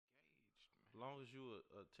long as you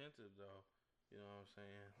attentive though, you know what I'm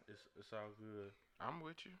saying. It's all good. I'm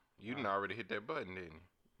with you. You done Uh, already hit that button, didn't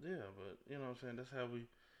you? yeah, but you know what I'm saying. That's how we,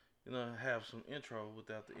 have some intro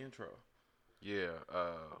without the intro. Yeah.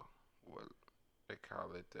 What they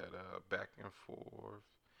call it that back and forth.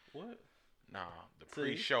 What? Nah, the See?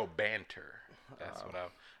 pre-show banter. That's Uh,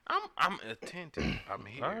 what I'm attentive. I'm all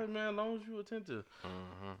here. right, man. As long as you attentive.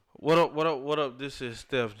 Mm-hmm. What up? What up? What up? This is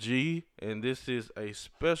Steph G, and this is a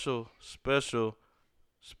special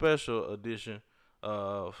edition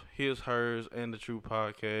of His, Hers, and the True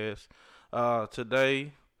podcast.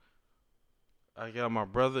 Today I got my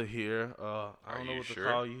brother here. I Are don't know you what to sure?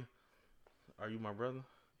 call you. Are you my brother?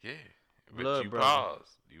 Yeah. But Blood you brother.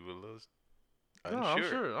 paused. You were a little No, I'm unsure.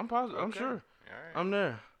 sure. I'm positive. I'm Okay. sure. All right. I'm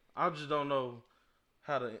there. I just don't know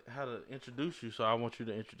how to introduce you, so I want you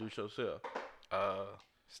to introduce yourself.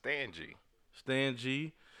 Stan G. Stan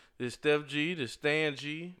G. This Steph G. This Stan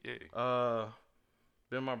G. Yeah.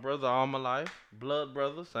 Been my brother all my life. Blood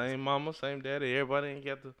brother. Same mama, same daddy. Everybody ain't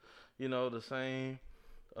got the same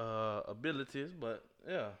abilities, but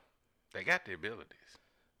yeah. They got the abilities.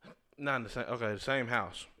 Not in the same. Okay, the same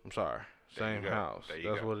house. I'm sorry. There you Same go. house. There you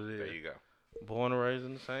That's go. what it is. There you go. Born and raised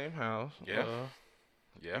in the same house. Yeah.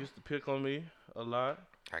 Yeah. Used to pick on me a lot.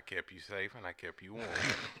 I kept you safe and I kept you warm.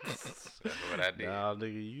 That's what I did. Nah,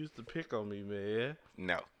 nigga, you used to pick on me, man.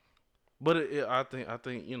 No. But I think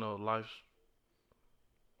life's.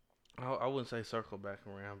 I wouldn't say circle back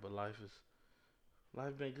around, but life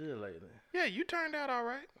been good lately. Yeah, you turned out all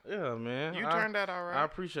right. Yeah, man. You turned out all I right.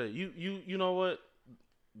 appreciate it. You know what?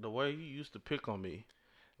 The way you used to pick on me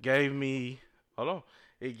gave me. Hold on.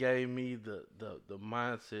 It gave me the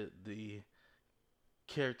mindset, the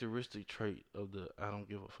characteristic trait of the I don't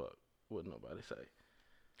give a fuck what nobody say.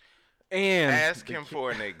 And Ask him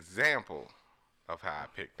for an example of how I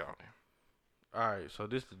picked on him. All right, so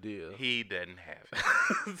this the deal. He doesn't have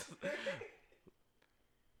it.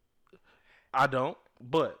 I don't,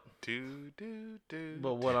 but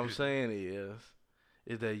But what I'm saying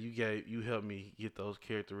is that you helped me get those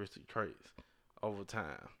characteristic traits over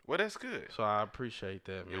time. Well, that's good. So I appreciate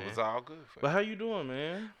that, man. It was all good for But me. how you doing,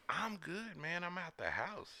 man? I'm good, man. I'm out the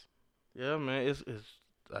house. Yeah, man. It's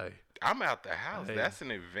hey, I'm out the house. Hey. That's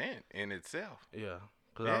an event in itself. yeah.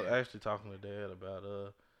 Cause I was Yeah. actually talking to Dad about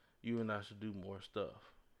you and I should do more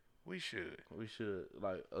stuff. We should. We should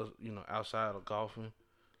like outside of golfing.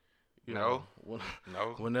 No.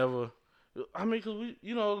 No. Whenever. I mean, cause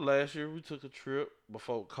last year we took a trip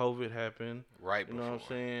before COVID happened. Right You before. know what I'm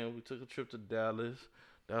saying? We took a trip to Dallas.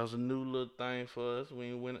 That was a new little thing for us. We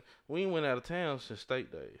ain't went out of town since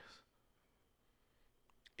state days.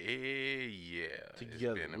 Yeah.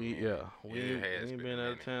 Together. It's been a We minute. we It has ain't been been a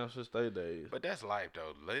out of minute. town since state days. But that's life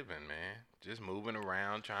though, living, man. Just moving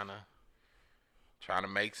around, trying to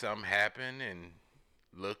make something happen and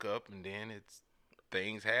look up, and then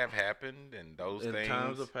things have happened, and those And things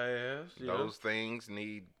times have passed. Yeah. those things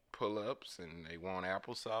need pull-ups, and they want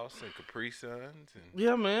applesauce and Capri Suns, and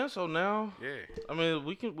Yeah, man. So now, yeah, I mean,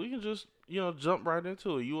 we can just jump right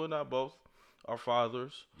into it. You and I both are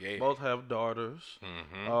fathers. yeah. Both have daughters.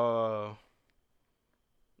 Mm-hmm.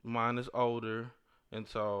 Mine is older, and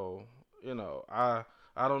so I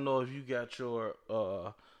don't know if you got your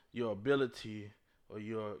ability or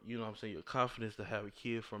your what I'm saying, your confidence to have a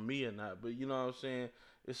kid from me or not. But you know what I'm saying,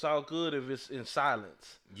 it's all good if it's in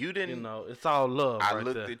silence. You didn't. It's all love. I right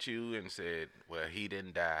looked there. at you and said, "Well, he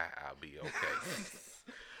didn't die. I'll be okay.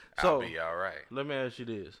 So- I'll be all right." Let me ask you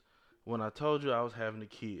this: when I told you I was having a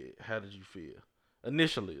kid, how did you feel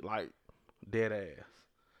initially? Like dead ass.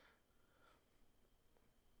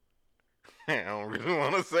 I don't really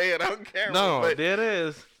want to say it on camera. No, but dead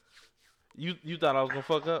ass. You thought I was gonna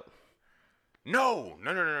fuck up? No.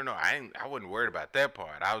 I wasn't worried about that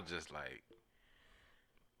part. I was just like,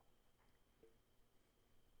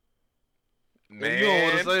 man, If you don't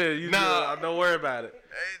want to say it. nah. Don't worry about it.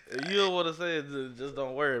 If you don't want to say it, just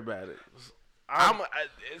don't worry about it.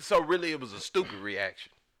 So really, it was a stupid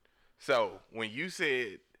reaction. So when you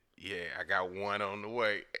said, "Yeah, I got one on the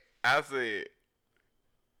way," I said,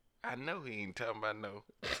 "I know he ain't talking about no.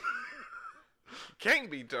 Can't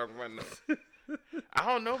be talking about no." I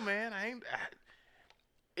don't know, man.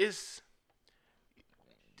 It's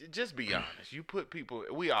just be honest. You put people.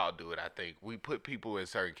 We all do it. I think we put people in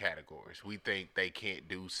certain categories. We think they can't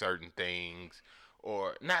do certain things,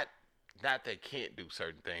 or not. Not they can't do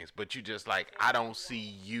certain things, but you just like, I don't see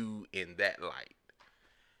you in that light.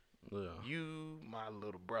 Yeah. You, my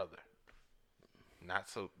little brother. Not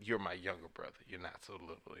so. You're my younger brother. You're not so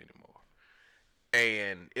little anymore.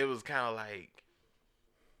 And it was kind of like,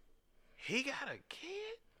 he got a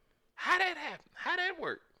kid? How that happen? How that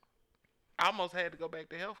work? I almost had to go back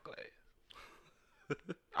to health class.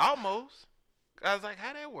 Almost. I was like,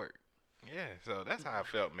 how that work? Yeah, so that's how I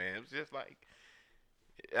felt, man. It was just like,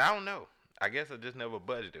 I don't know. I guess I just never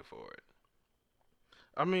budgeted for it.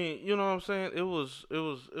 I mean, you know what I'm saying? It was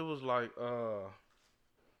like I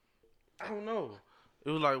don't know. It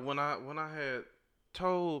was like when I had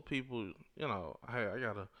told people, you know, hey, I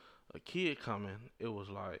got a kid coming. It was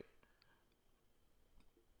like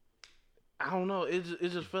I don't know. It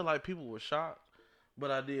just felt like people were shocked, but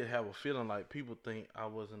I did have a feeling like people think I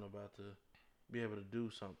wasn't about to be able to do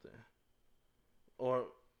something, or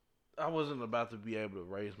I wasn't about to be able to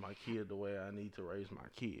raise my kid the way I need to raise my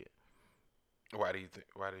kid. Why do you think?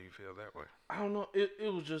 Why do you feel that way? I don't know.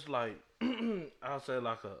 It was just like I'll say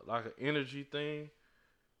like an energy thing,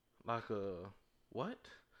 like a what?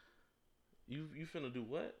 You finna do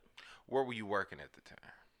what? Where were you working at the time?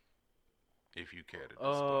 If you care to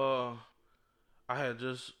disclose. I had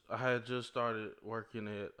just started working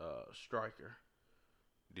at Striker.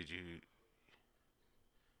 Did you?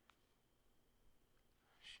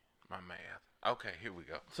 My math. Okay, here we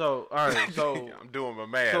go. So all right, so I'm doing my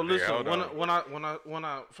math. so here. listen, Hold on. when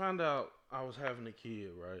I found out I was having a kid,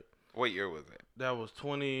 right? What year was that? That was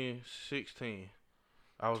 2016.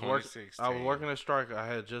 I was working. 2016. I was working at Striker. I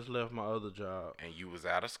had just left my other job. And you was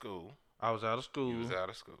out of school. I was out of school. You was out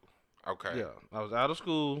of school. Okay. Yeah, I was out of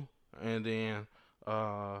school, and then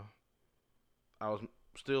I was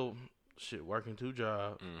still working two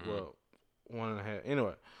jobs. Mhm. Well, one and a half.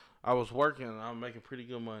 Anyway, I was working. And I was making pretty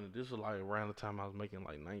good money. This was like around the time I was making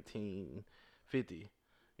like 1950.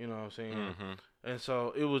 You know what I'm saying? Mm-hmm. And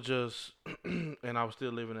so it was just, and I was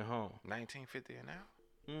still living at home. 1950 an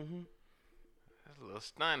hour? Mm-hmm. That's a little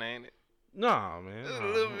stun, ain't it? Nah, man. Just nah. a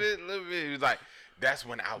little bit. It was like, that's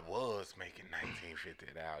when I was making 1950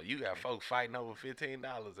 an hour. You got folks fighting over $15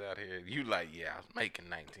 out here. You like, yeah, I was making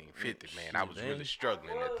 1950, man. I was Shit, really man.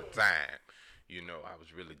 struggling at the time. You know, I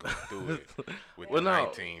was really going through it with Well, the no.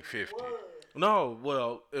 1950. No,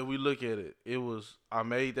 well, if we look at it, it was I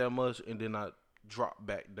made that much and then I dropped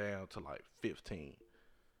back down to like 15.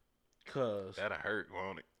 Cause That'll hurt,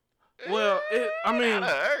 won't it? well, That'll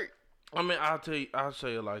hurt. I'll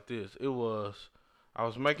say it like this. It was I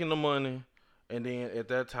was making the money and then at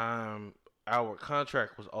that time our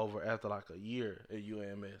contract was over after like a year at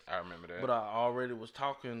UAMS. I remember that. But I already was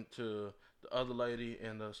talking to the other lady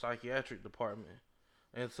in the psychiatric department.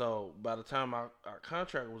 And so by the time our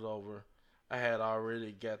contract was over, I had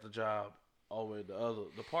already got the job over at the other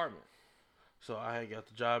department. So I had got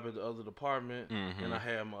the job at the other department Mhm. and I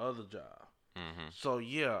had my other job. Mm-hmm. So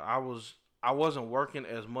yeah, I wasn't working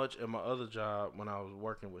as much at my other job when I was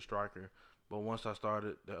working with Striker. But once I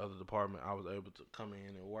started the other department, I was able to come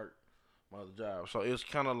in and work my other job. So it's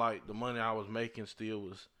kind of like the money I was making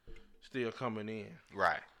was still coming in.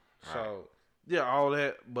 Right. So yeah, all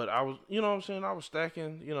that. But I was, you know what I'm saying? I was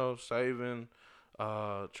stacking, saving,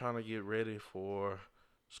 trying to get ready for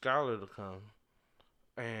Skylar to come.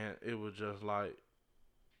 And it was just like,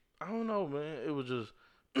 I don't know, man. It was just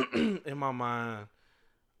in my mind.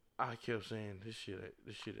 I kept saying, this shit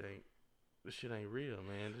ain't real,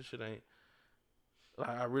 man. This shit ain't. Like,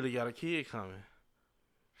 I really got a kid coming.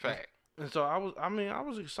 Fact. And so I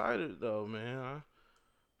was excited though, man.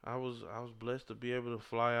 I was blessed to be able to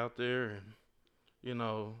fly out there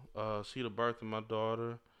and see the birth of my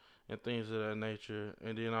daughter and things of that nature.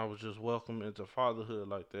 And then I was just welcomed into fatherhood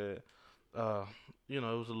like that. It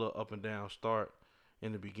was a little up and down start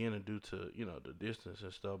in the beginning due to the distance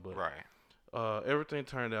and stuff, but Right. everything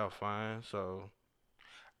turned out fine. So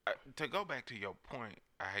To go back to your point,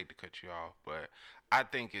 I hate to cut you off, but I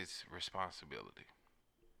think it's responsibility.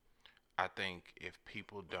 I think if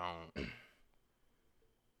people don't,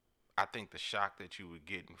 I think the shock that you were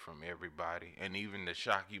getting from everybody, and even the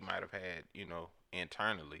shock you might have had,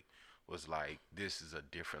 internally, was like, this is a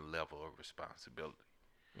different level of responsibility.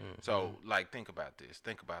 mhm. So, like, think about this.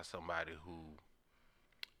 Think about somebody who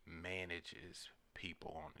manages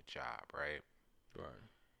people on the job, right? Right.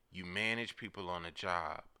 You manage people on the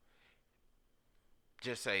job.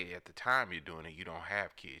 Just say at the time you're doing it, you don't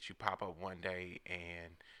have kids. You pop up one day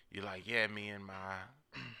and you're like, yeah, me and my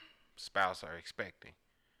spouse are expecting.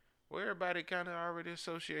 Well, everybody kind of already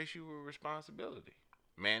associates you with responsibility.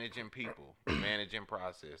 Managing people, managing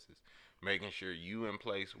processes, making sure you in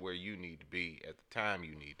place where you need to be at the time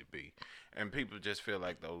you need to be. And people just feel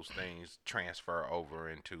like those things transfer over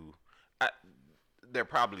into, they're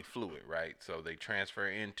probably fluid, right? So they transfer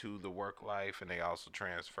into the work life and they also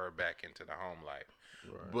transfer back into the home life.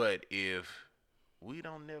 Right. But if we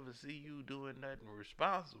don't never see you doing nothing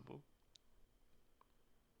responsible,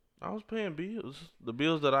 I was paying bills, the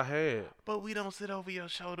bills that I had. But we don't sit over your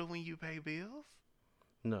shoulder when you pay bills.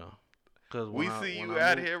 No, because We see you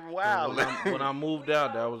out here wilding. when I moved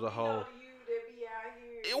out, that was a whole.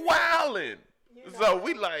 Wilding. So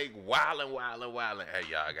we like wilding. Hey,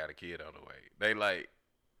 y'all, I got a kid on the way. They like,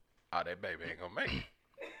 oh, that baby ain't gonna make it.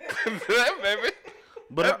 That baby.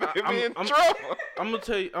 But that baby I'm in trouble. I'm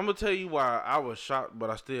gonna tell you why I was shocked,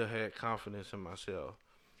 but I still had confidence in myself.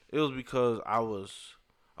 It was because I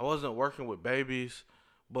wasn't working with babies,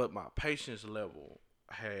 but my patience level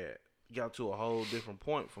had got to a whole different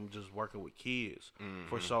point from just working with kids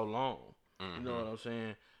for so long. You know what I'm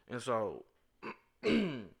saying? And so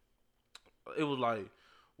it was like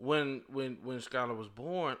when Skylar was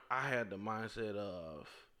born, I had the mindset of,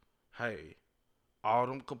 hey, all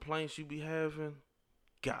them complaints you be having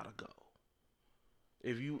gotta go.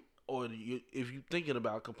 If you thinking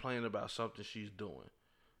about complaining about something she's doing,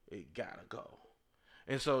 it gotta go.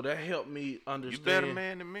 And so that helped me understand. You better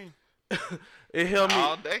man than me. It helped me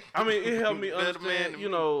all day. I mean, it helped me You better understand. man than You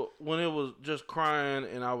me. know, when it was just crying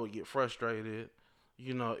and I would get frustrated,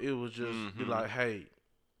 you know, it was just be like, hey,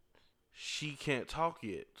 she can't talk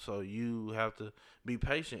yet, so you have to be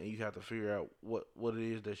patient and you have to figure out what it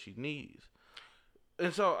is that she needs.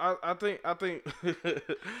 And so I think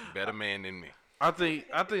Better man than me. I think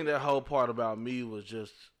that whole part about me was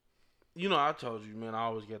just, you know, I told you, man, I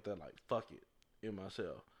always get that like fuck it in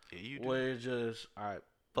myself. Yeah, you do. Where it's just, all right,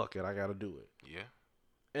 fuck it, I gotta do it. Yeah.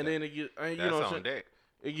 And then it gets, you That's know what I'm on saying? deck.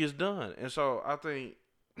 It gets done. And so I think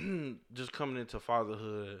just coming into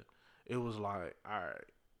fatherhood, it was like, all right,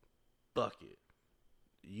 fuck it.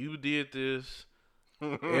 You did this.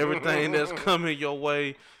 Everything that's coming your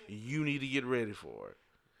way, you need to get ready for it.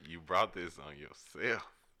 You brought this on yourself.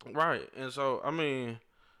 Right. And so, I mean,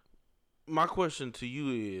 my question to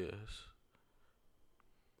you is,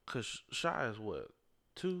 because Shy is what?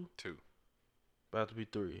 2? 2. About to be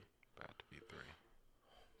 3. About to be 3.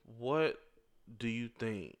 What do you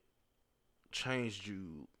think changed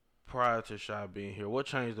you prior to Shy being here? What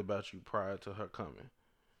changed about you prior to her coming?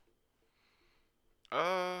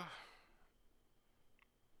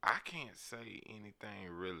 I can't say anything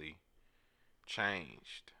really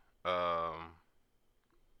changed prior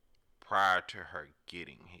to her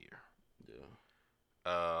getting here. Yeah.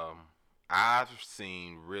 I've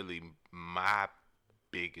seen really my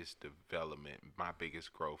biggest development, my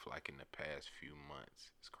biggest growth, like in the past few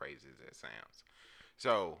months. As crazy as that sounds.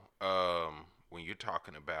 So, when you're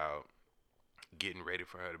talking about getting ready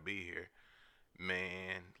for her to be here,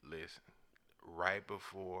 man, listen. Right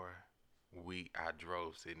before I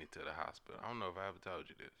drove Sydney to the hospital. I don't know if I ever told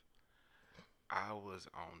you this. I was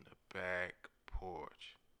on the back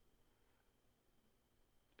porch.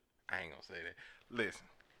 I ain't gonna say that. Listen,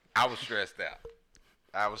 I was stressed out.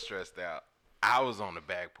 I was on the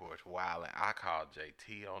back porch wilding. I called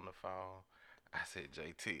JT on the phone. I said,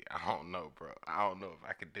 JT, I don't know, bro. I don't know if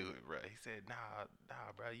I can do it, bro. He said, nah,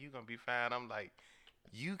 bro, you gonna be fine. I'm like,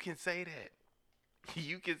 you can say that.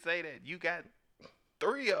 You can say that. You got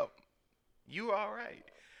 3 of them. You all right.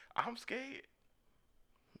 I'm scared.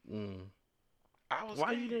 I was Why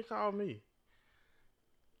scared. you didn't call me?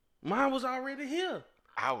 Mine was already here.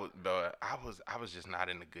 I was just not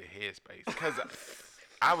in a good headspace. Because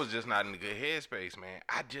I was just not in a good headspace, man.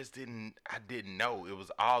 I didn't know. It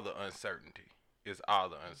was all the uncertainty. It's all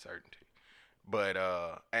the uncertainty. But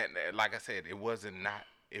and like I said, it wasn't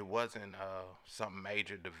some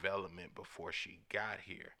major development before she got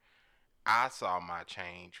here. I saw my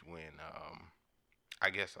change when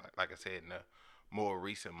I guess like I said in the more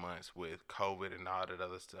recent months with COVID and all that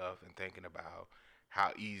other stuff, and thinking about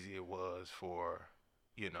how easy it was for,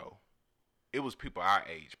 you know, it was people our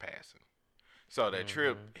age passing. So that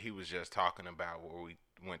trip he was just talking about where we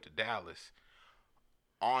went to Dallas.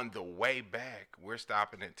 On the way back, we're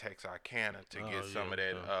stopping at Texarkana to get some of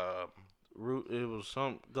that It was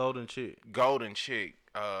some golden chick.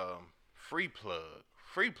 Free plug.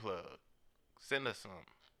 Send us some.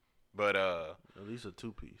 But at least a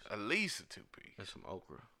 2-piece. And some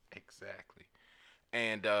okra. Exactly.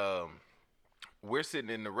 And we're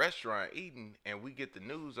sitting in the restaurant eating, and we get the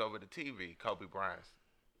news over the TV. Kobe Bryant's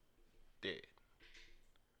dead.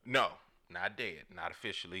 No, not dead. Not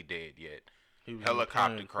officially dead yet.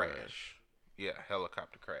 Helicopter crash. Yeah,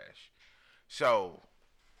 helicopter crash. So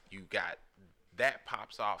you got that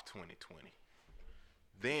pops off 2020.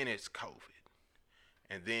 Then it's COVID.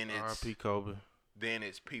 And then it's R.I.P. Kobe. Then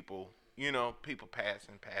it's people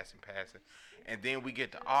passing. And then we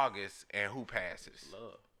get to August, and who passes?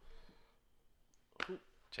 Love.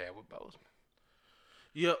 Chadwick Boseman.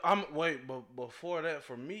 Yeah, but before that,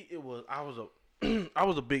 for me, I was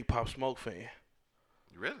a big Pop Smoke fan.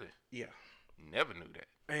 Really? Yeah. Never knew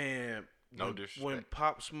that. And No when disrespect.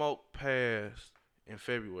 Pop Smoke passed in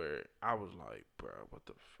February, I was like, bro, what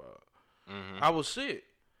the fuck? Mm-hmm. I was sick.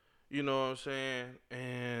 You know what I'm saying?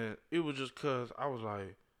 And it was just cause I was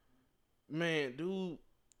like, man, dude,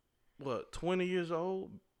 what, 20 years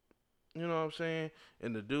old? You know what I'm saying?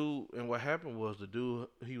 And the dude, and what happened was the dude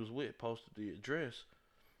he was with posted the address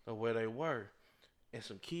of where they were. And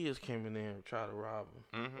some kids came in there and tried to rob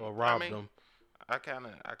him Mm-hmm. or I robbed mean, them. I kind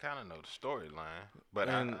of know the storyline, but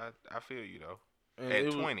And I feel you though. and At it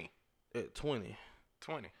was 20, at 20.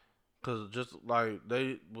 20. Cause just like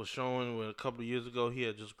they was showing when a couple of years ago he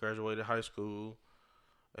had just graduated high school,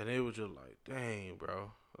 and it was just like, dang,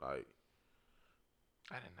 bro, like,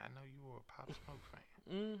 I did not know you were a Pop Smoke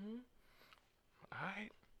fan. mm-hmm, All right.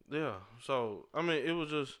 yeah. So I mean, it was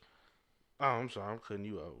just, oh, I'm sorry, I'm cutting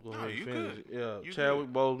you out. Go No, ahead and you finish. good. Yeah, You good.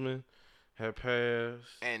 Chadwick Boseman had passed.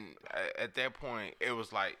 And at that point, it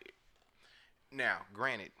was like, now,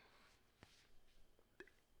 granted,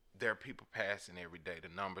 there are people passing every day. The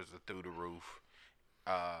numbers are through the roof.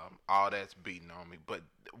 All that's beating on me. But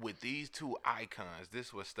with these two icons, this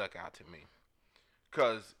is what stuck out to me.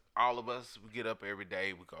 Because all of us, we get up every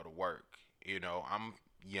day, we go to work. You know, I'm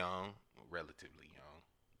young, relatively young,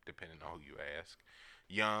 depending on who you ask.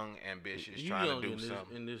 Young, ambitious, You trying to young do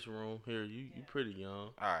in this something. room here. You pretty young.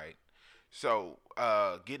 All right. So,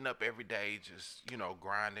 getting up every day, just,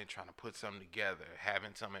 grinding, trying to put something together,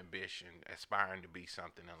 having some ambition, aspiring to be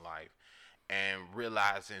something in life, and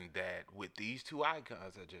realizing that with these two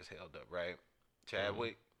icons I just held up, right? Mm-hmm.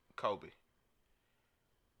 Chadwick, Kobe,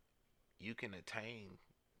 you can attain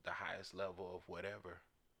the highest level of whatever,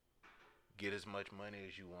 get as much money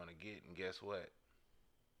as you want to get, and guess what?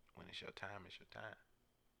 When it's your time, it's your time.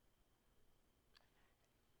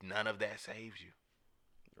 None of that saves you.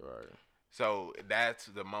 Right. So that's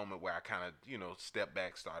the moment where I kind of, stepped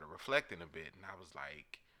back, started reflecting a bit, and I was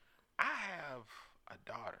like, I have a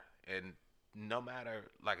daughter, and no matter,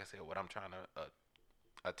 like I said, what I'm trying to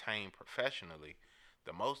attain professionally,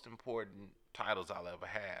 the most important titles I'll ever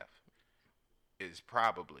have is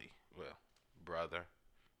probably, well, brother,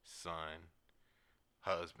 son,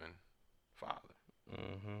 husband, father.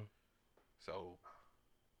 Mm-hmm. So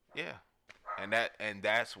yeah, and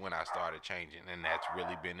that's when I started changing, and that's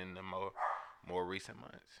really been in the more recent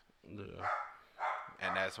months. Yeah.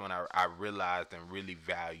 And that's when I realized and really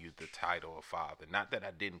valued the title of father. Not that I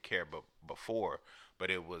didn't care before, but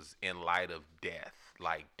it was in light of death,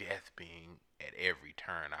 like death being at every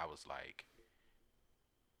turn. I was like,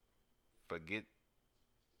 forget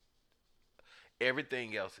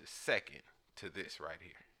everything else is second to this right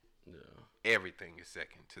here. Yeah. Everything is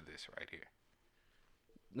second to this right here.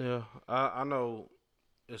 Yeah. I know.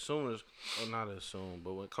 As soon as, or not as soon,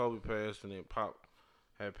 but when Kobe passed and then Pop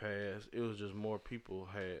had passed, it was just more people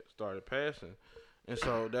had started passing, and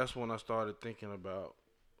so that's when I started thinking about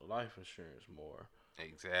life insurance more. And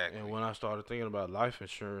Exactly. when I started thinking about life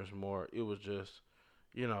insurance more, it was just,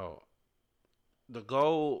 you know, the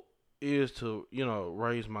goal is to,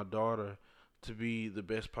 raise my daughter to be the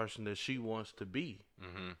best person that she wants to be.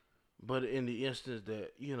 Mhm. But in the instance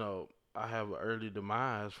that, I have an early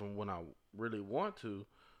demise from when I really want to,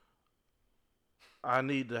 I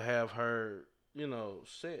need to have her,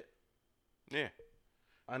 set. Yeah.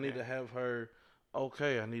 I need Yeah. to have her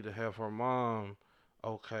okay. I need to have her mom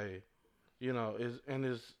okay. It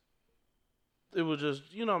was just,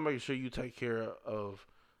 making sure you take care of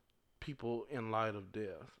people in light of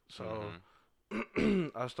death. So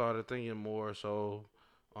Mhm. I started thinking more so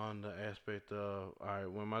on the aspect of, all right,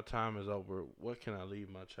 when my time is over, what can I leave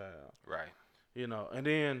my child? Right. And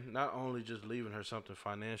then not only just leaving her something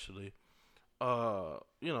financially,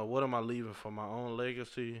 what am I leaving for my own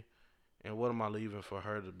legacy, and what am I leaving for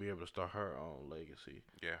her to be able to start her own legacy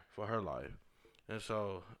Yeah. for her life? And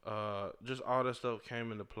so, just all that stuff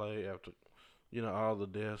came into play after, all the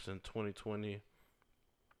deaths in 2020,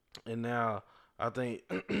 and now I think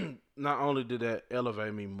not only did that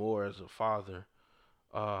elevate me more as a father,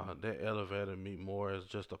 that elevated me more as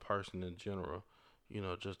just a person in general.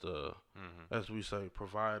 Just Mhm. as we say,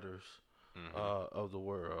 providers Mhm. of the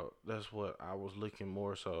world. That's what I was looking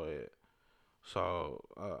more so at. So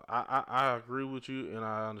I agree with you, and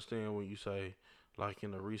I understand when you say, like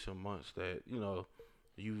in the recent months, that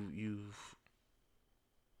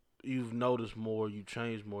you've noticed more, you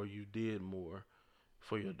changed more, you did more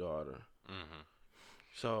for your daughter. Mhm.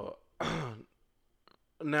 So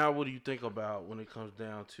now, what do you think about when it comes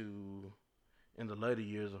down to in the later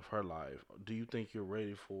years of her life? Do you think you're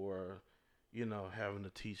ready for, having to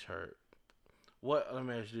teach her? Let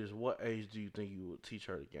me ask you this: what age do you think you would teach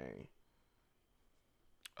her the game?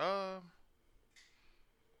 Um.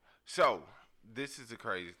 So this is a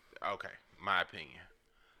crazy. Okay, my opinion.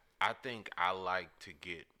 I think I like to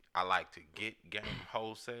get game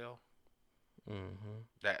wholesale. Mm-hmm.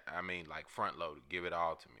 That I mean, like front loaded, give it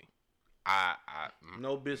all to me.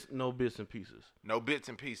 No bits and pieces. No bits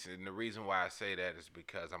and pieces. And the reason why I say that is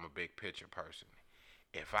because I'm a big picture person.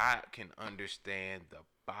 If I can understand the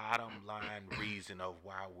bottom line reason of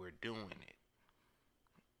why we're doing it,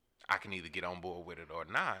 I can either get on board with it or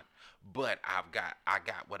not. But I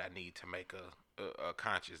got what I need to make a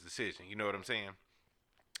conscious decision. You know what I'm saying?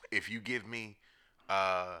 If you give me,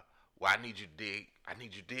 well, I need you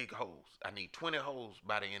to dig holes. I need 20 holes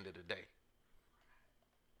by the end of the day.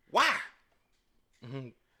 Why? Mm-hmm.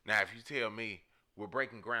 Now, if you tell me we're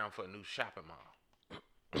breaking ground for a new shopping mall,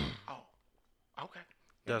 oh, okay.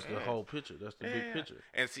 That's the whole picture. That's the big picture.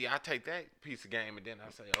 And see, I take that piece of game and then I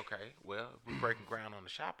say, okay, well, if we're breaking ground on the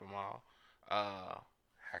shopping mall,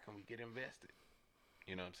 how can we get invested?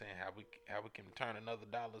 You know what I'm saying? How we can turn another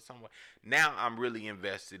dollar somewhere. Now I'm really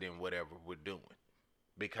invested in whatever we're doing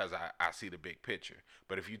because I see the big picture.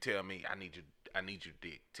 But if you tell me I need you to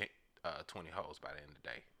dig 20 holes by the end of the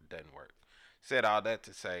day, it doesn't work. Said all that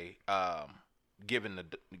to say, given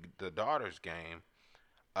the daughter's game,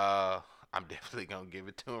 I'm definitely gonna give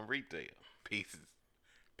it to him retail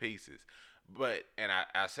pieces. But and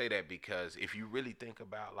I say that because if you really think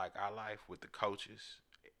about like our life with the coaches,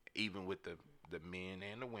 even with the men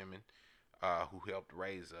and the women who helped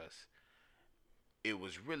raise us, it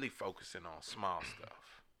was really focusing on small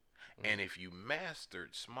stuff. And if you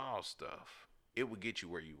mastered small stuff, it would get you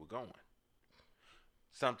where you were going.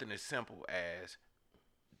 Something as simple as,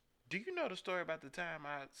 do you know the story about the time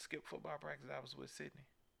I skipped football practice? I was with Sydney.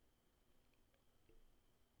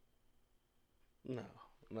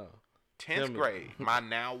 No. 10th grade, my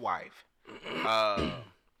now wife.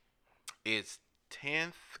 It's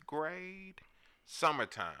 10th grade,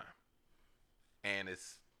 summertime, and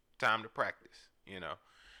it's time to practice, you know.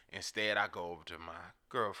 Instead, I go over to my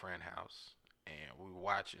girlfriend's house, and we're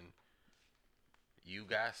watching You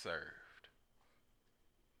Got Served.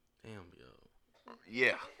 Damn, yo.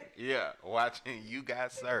 Yeah, watching You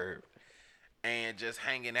Got Served. And just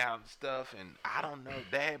hanging out and stuff. And I don't know.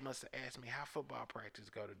 Dad must have asked me how football practice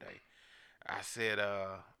go today. I said,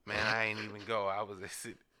 man, I ain't even go. I was just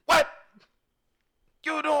sitting. What?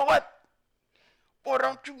 You doing what? Boy,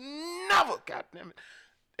 don't you never, goddamn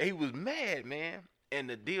it. He was mad, man. And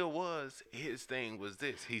the deal was, his thing was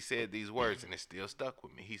this. He said these words, and it still stuck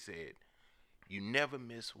with me. He said, you never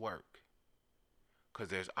miss work, because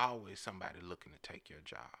there's always somebody looking to take your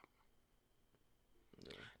job.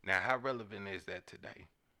 Yeah. Now, how relevant is that today?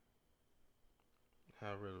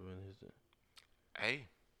 How relevant is it? Hey.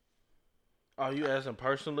 Are you asking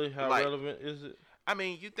personally how relevant is it? I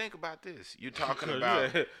mean, you think about this. You're talking about...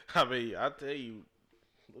 I mean, I tell you,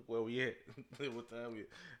 look where we at. What time we at.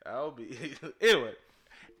 I'll be...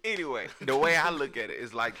 Anyway, the way I look at it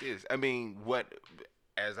is like this. I mean,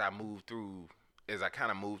 as I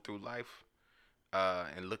kind of move through life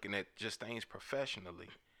and looking at just things professionally,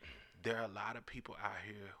 there are a lot of people out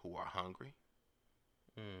here who are hungry,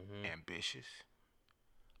 ambitious,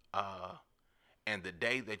 and the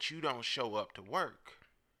day that you don't show up to work,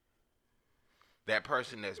 that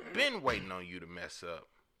person that's been waiting on you to mess up,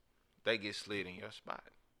 they get slid in your spot.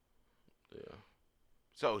 Yeah.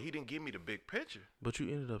 So he didn't give me the big picture. But you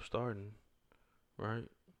ended up starting, right?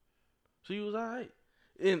 So you was all right.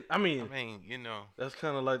 And I mean, you know, that's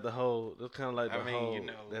kind of like the whole. That's kind of like the whole. You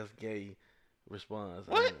know, that's gay response.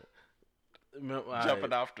 What?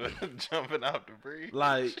 Jumping off the bridge.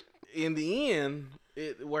 Like in the end,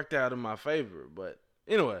 it worked out in my favor. But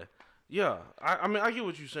anyway, yeah. I mean, I get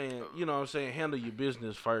what you're saying. You know what I'm saying? Handle your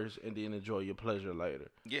business first, and then enjoy your pleasure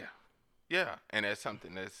later. Yeah. And that's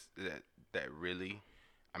something that really,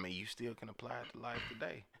 I mean, you still can apply it to life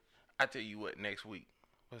today. I tell you what, next week.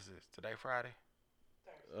 What's this? Today, Friday?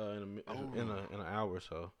 In an hour or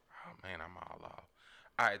so. Oh man, I'm all off.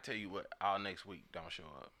 All right, tell you what, all next week, don't show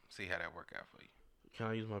up. See how that work out for you. Can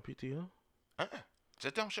I use my PTO?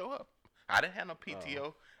 Just don't show up. I didn't have no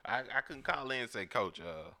PTO. I couldn't call in and say, Coach,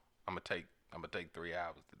 I'm gonna take 3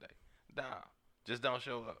 hours today. Nah, just don't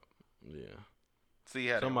show up. Yeah. See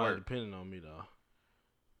how somebody that work. Depending on me though,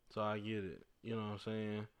 so I get it. You know what I'm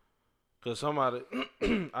saying? Cause somebody,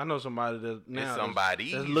 I know somebody that now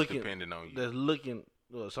somebody's that's looking, depending on you. That's looking.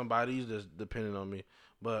 Well, somebody's that's depending on me,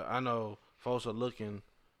 but I know folks are looking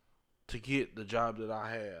to get the job that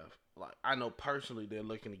I have. Like I know personally, they're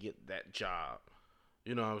looking to get that job.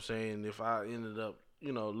 You know what I'm saying? If I ended up,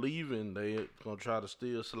 leaving, they gonna try to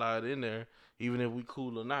still slide in there, even if we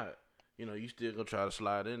cool or not. You still gonna try to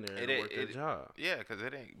slide in there and work that job. Yeah, because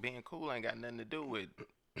being cool ain't got nothing to do with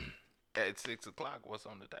At 6 o'clock, what's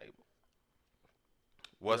on the table?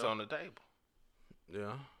 What's Yeah. on the table?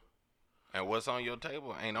 Yeah. And what's on your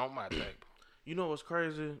table ain't on my table. You know what's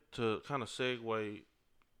crazy? To kind of segue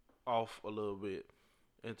off a little bit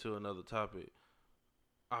into another topic,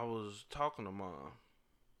 I was talking to mom,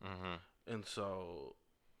 Mm-hmm. and so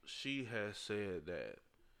she has said that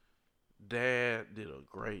dad did a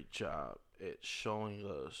great job at showing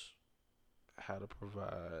us how to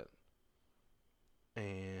provide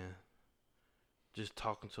and just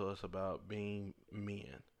talking to us about being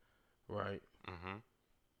men, right? Mm-hmm.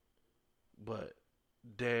 But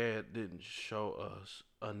dad didn't show us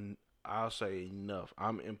I'll say enough.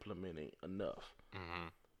 I'm implementing enough Mm-hmm.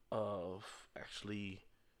 of actually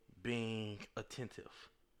being attentive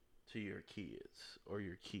to your kids or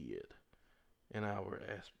your kid in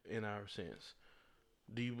our sense.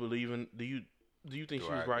 Do you believe in do you think Do she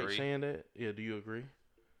I was right agree? saying that? Yeah, do you agree?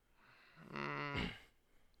 Mm,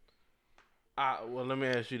 Well, let me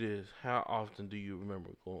ask you this: how often do you remember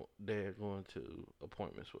dad going to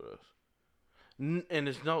appointments with us? And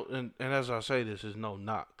it's no, and as I say this, is no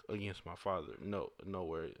knock against my father. No,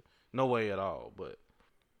 nowhere, no way at all. But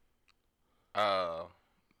uh,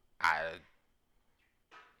 I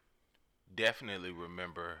definitely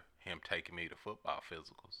remember him taking me to football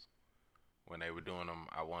physicals when they were doing them.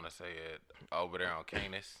 I want to say it over there on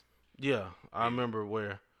Canis. yeah, I Yeah, remember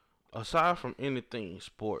where, aside from anything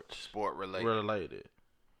sports sport related. related,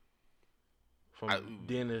 I from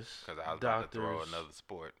dentists, because I was about to throw doctors, another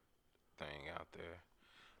sport thing out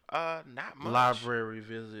there. Not much. library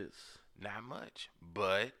visits. Not much.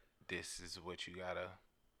 But this is what you gotta.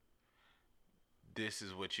 This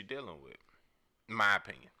is what you're dealing with. My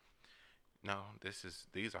opinion. No,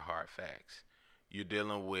 these are hard facts. You're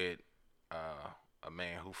dealing with a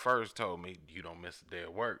man who first told me you don't miss a day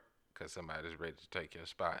of work because somebody's ready to take your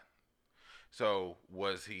spot. So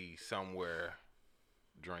was he somewhere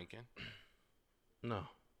drinking, No,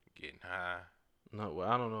 getting high? no. Well,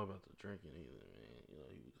 I don't know about the drinking either, man. You know,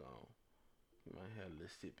 he was gone. He might have a little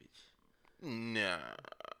sippage, No,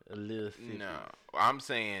 a little sippage. no. I'm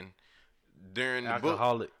saying during the book.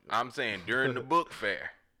 Alcoholic. I'm saying during the book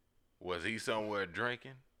fair. Was he somewhere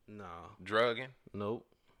drinking, No, drugging? nope.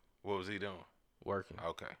 What was he doing? Working.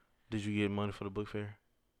 Okay. Did you get money for the book fair?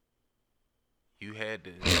 You had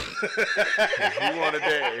to. If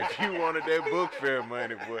you wanted that book fair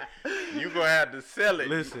money, boy, you gonna have to sell it.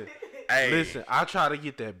 Listen, Hey, listen. I tried to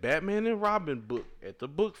get that Batman and Robin book at the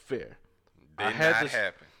book fair. did not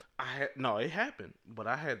happen. No, it happened, but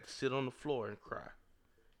I had to sit on the floor and cry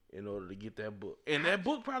in order to get that book. And that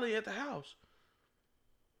book probably at the house,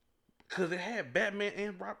 cause it had Batman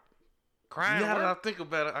and Robin. Crying Now that I worked. think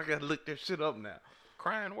about it, I gotta look that shit up now.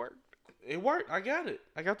 Crying worked. It worked. I got it.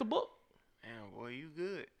 I got the book. Damn, boy, you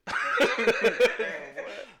good.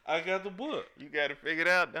 I got the book. You got it figured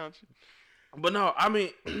out, don't you? But no, I mean,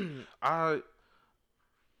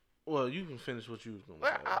 well, you can finish what you was gonna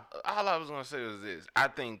Well, say. all I was gonna say was this: I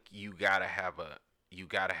think you gotta have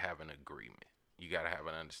an agreement. You gotta have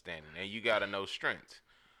an understanding, and you gotta know strengths.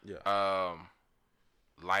 Yeah.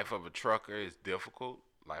 Life of a trucker is difficult.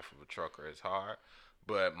 Life of a trucker is hard,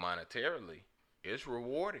 but monetarily, it's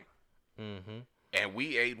rewarding. Mm-hmm. And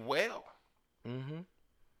we ate well. Mm-hmm.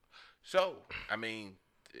 So, I mean,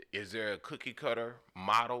 is there a cookie cutter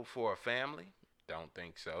model for a family? Don't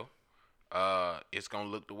think so. It's gonna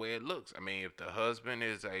look the way it looks. I mean, if the husband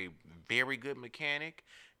is a very good mechanic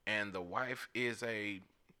and the wife is a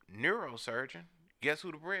neurosurgeon, guess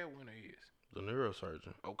who the breadwinner is? The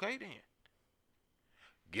neurosurgeon. Okay, then.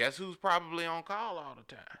 Guess who's probably on call all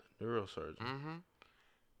the time? Neurosurgeon. Mm-hmm.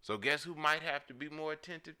 So guess who might have to be more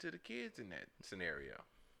attentive to the kids in that scenario?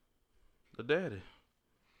 The daddy.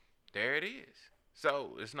 There it is.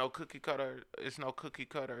 So it's no cookie cutter. It's no cookie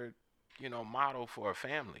cutter, model for a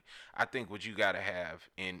family. I think what you got to have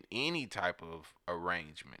in any type of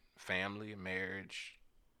arrangement, family, marriage,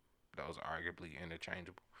 those are arguably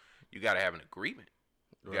interchangeable. You got to have an agreement.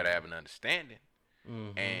 You got to have an understanding.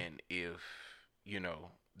 Mm-hmm. And if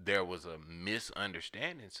there was a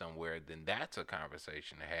misunderstanding somewhere, then that's a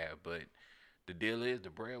conversation to have. But the deal is the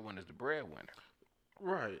breadwinner's the breadwinner.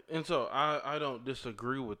 Right. And so I don't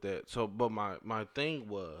disagree with that. So, but my thing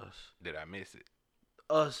was Did I miss it?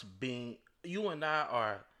 us being, you and I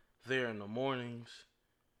are there in the mornings.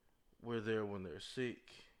 We're there when they're sick.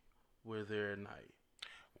 We're there at night.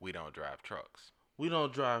 We don't drive trucks. We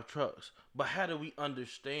don't drive trucks. But how do we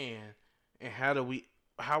understand and how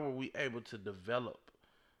are we able to develop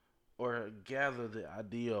or gather the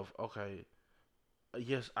idea of, okay,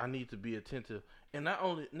 yes, I need to be attentive, and not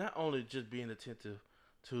only just being attentive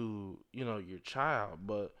to your child,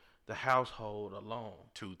 but the household alone.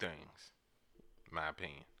 Two things, my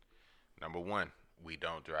opinion. Number one, we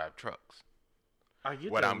don't drive trucks. I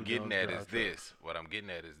get What that I'm we getting don't at is drive this. trucks. What I'm getting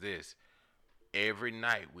at is this. Every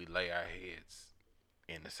night we lay our heads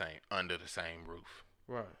in the same under the same roof.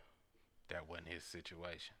 Right, That wasn't his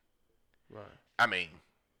situation. right. I mean,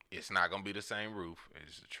 it's not gonna be the same roof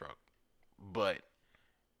as the truck, but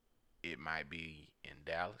it might be in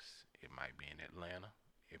Dallas. It might be in Atlanta.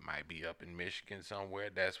 It might be up in Michigan somewhere.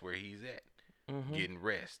 That's where he's at, Mm-hmm. getting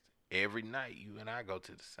rest. Every night, you and I go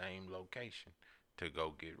to the same location to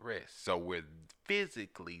go get rest. So we're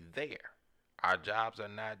physically there. Our jobs are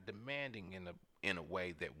not demanding in a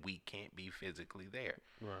way that we can't be physically there.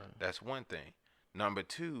 Right. That's one thing. Number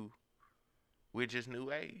two, we're just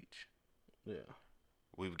new age. Yeah.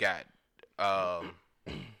 We've got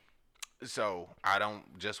so I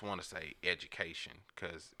don't just want to say education,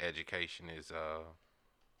 because education is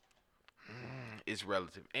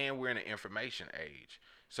relative, and we're in an information age.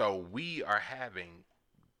 So we are having,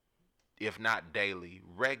 if not daily,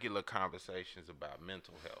 regular conversations about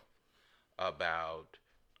mental health, about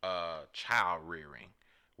child rearing.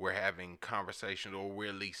 We're having conversations, or we're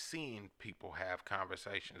at least seeing people have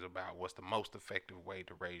conversations about what's the most effective way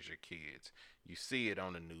to raise your kids. You see it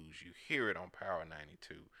on the news. You hear it on Power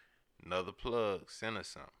 92. Another plug, send us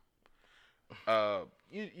some.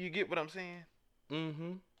 You get what I'm saying?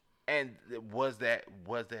 Mm-hmm. And was that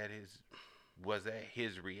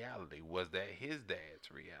his reality? Was that his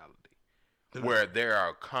dad's reality? Where there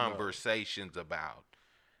are conversations about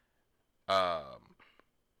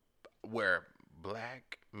where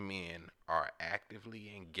black men are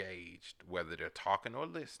actively engaged, whether they're talking or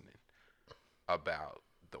listening, about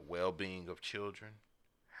the well-being of children,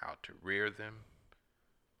 how to rear them,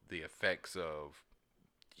 the effects of,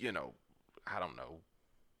 I don't know,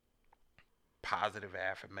 positive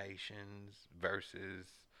affirmations versus,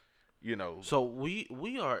 So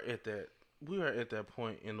we are at that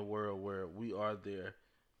point in the world where we are there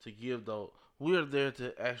to give those. We are there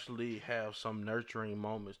to actually have some nurturing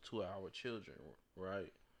moments to our children,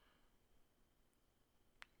 right?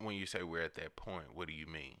 when you say we're at that point, what do you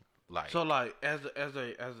mean? Like, So like as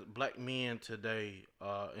black men today,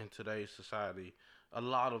 in today's society, a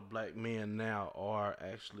lot of black men now are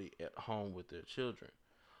actually at home with their children.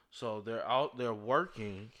 So they're out there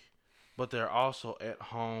working, but they're also at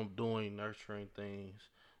home doing nurturing things.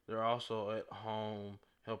 They're also at home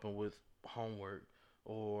helping with homework,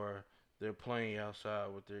 or they're playing outside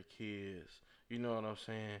with their kids. You know what I'm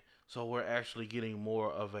saying? So we're actually getting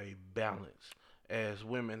more of a balance as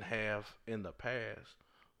women have in the past.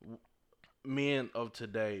 Men of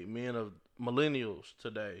today, men of millennials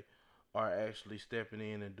today, are actually stepping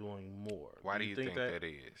in and doing more. why do you think that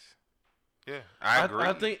is? Yeah, I I, agree.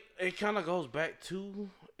 I think it kind of goes back to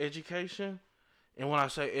education, and when I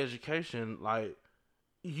say education, like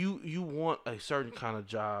you want a certain kind of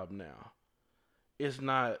job now. It's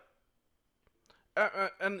not,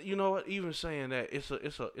 and you know what? Even saying that, it's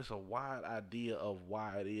a wide idea of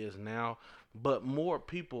why it is now, but more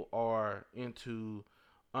people are into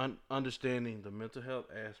understanding the mental health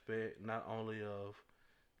aspect, not only of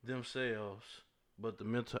themselves, but the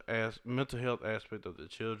mental health aspect of the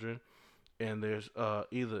children, and there's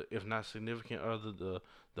either, if not significant other,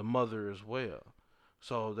 the mother as well.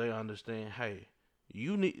 So they understand, hey,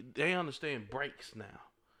 they understand breaks now,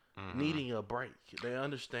 Mm-hmm. needing a break. They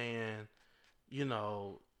understand, you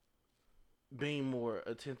know, being more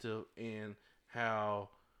attentive in how,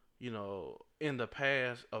 in the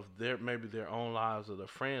past of their own lives or their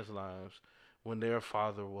friends' lives, when their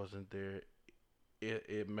father wasn't there,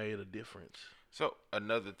 it made a difference. So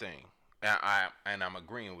another thing, I'm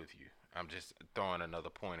agreeing with you. I'm just throwing another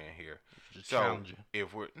point in here. Just So challenging.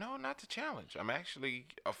 if we're no, not to challenge. I'm actually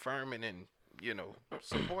affirming and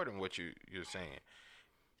supporting what you're saying.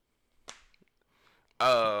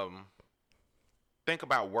 Um, think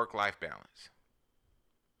about work-life balance.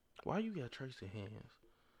 Why you got Tracy hands?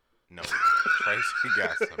 No, Tracy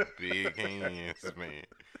got some big hands, man.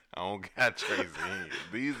 I don't got Tracy hands.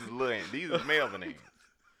 These is little. These is Melvin hands.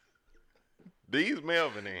 These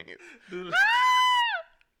Melvin hands.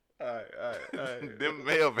 Alright. Them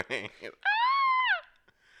Melvin hands.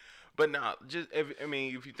 But no,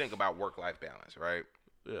 if you think about work-life balance, right?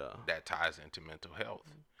 Yeah. That ties into mental health.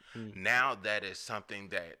 Mm. Now that is something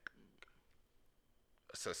that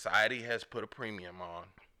society has put a premium on,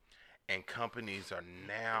 and companies are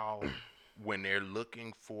now, when they're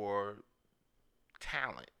looking for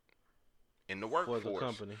talent in the For workforce the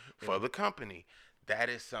company. for the company, that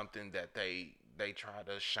is something that they try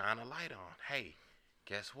to shine a light on. Hey,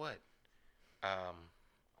 guess what?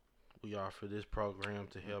 We offer this program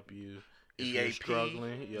to help you If you're EAP.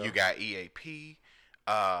 struggling, yeah. You got EAP.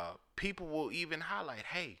 People will even highlight,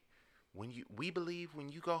 hey, we believe when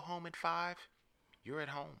you go home at 5, you're at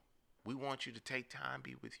home. We want you to take time,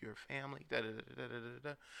 be with your family,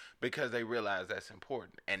 because they realize that's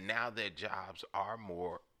important. And now their jobs are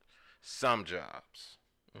some jobs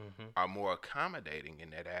are more accommodating in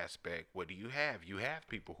that aspect. What do you have? You have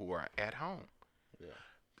people who are at home. Yeah.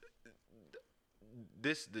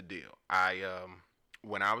 This is the deal.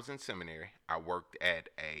 When I was in seminary, I worked at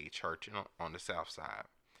a church on the south side.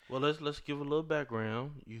 Well, let's give a little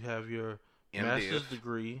background. You have your master's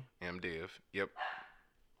degree. MDiv. Yep.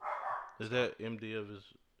 Is that MDiv is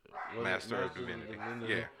Master of Divinity?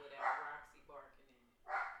 Yeah.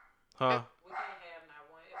 Huh? We can't have not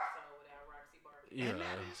one episode without Roxy Barker. Yeah. And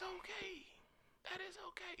that is okay. That is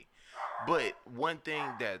okay. But one thing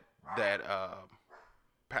that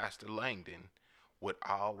Pastor Langdon would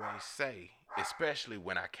always say, especially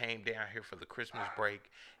when I came down here for the Christmas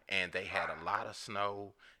break and they had a lot of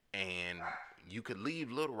snow and you could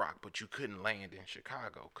leave Little Rock, but you couldn't land in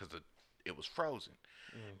Chicago because it was frozen.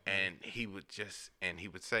 And he would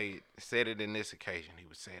said it in this occasion. He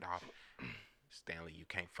would say it often. Stanley, you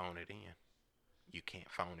can't phone it in. You can't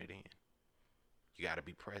phone it in. You got to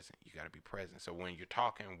be present. You got to be present. So when you're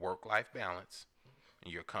talking work-life balance,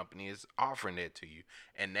 and your company is offering that to you,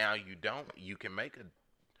 and now you can make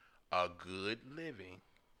a good living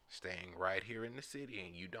staying right here in the city,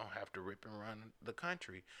 and you don't have to rip and run the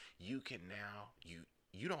country. You can now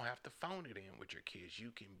you don't have to phone it in with your kids.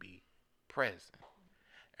 You can be present.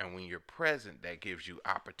 And when you're present, that gives you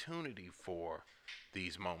opportunity for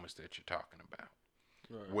these moments that you're talking about.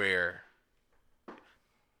 Right. Where,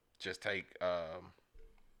 just take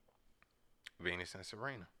Venus and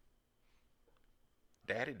Serena.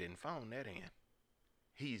 Daddy didn't phone that in.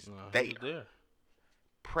 He's there.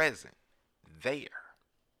 Present. There.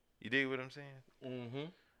 You dig what I'm saying?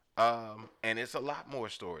 Mm-hmm. And it's a lot more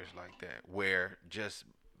stories like that where just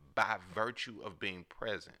by virtue of being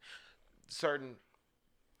present,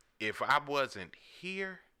 if I wasn't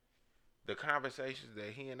here, the conversations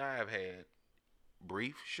that he and I have had,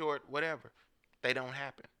 brief, short, whatever, they don't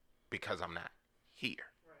happen because I'm not here.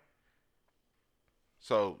 Right.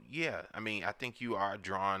 So, yeah, I mean, I think you are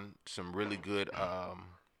drawing some really good,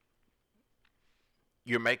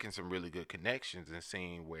 you're making some really good connections and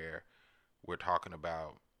seeing where we're talking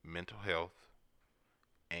about mental health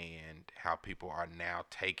and how people are now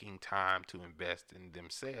taking time to invest in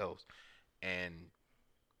themselves, and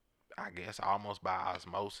I guess almost by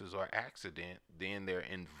osmosis or accident, then they're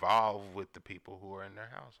involved with the people who are in their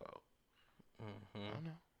household. I don't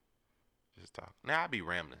know. Just talk. Now I be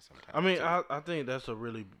rambling sometimes. I mean, I think that's a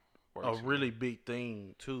really big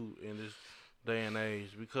thing too in this day and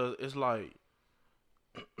age, because it's like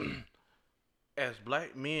as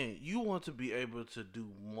black men, you want to be able to do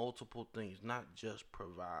multiple things, not just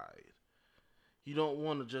provide. You don't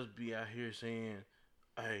want to just be out here saying,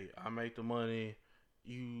 "Hey, I make the money.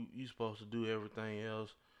 You supposed to do everything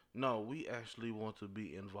else." No, we actually want to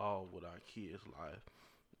be involved with our kids' life.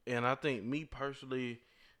 And I think, me personally,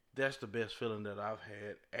 that's the best feeling that I've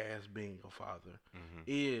had as being a father,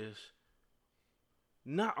 is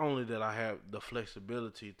not only that I have the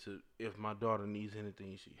flexibility to, if my daughter needs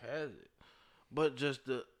anything, she has it, but just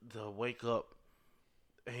the wake up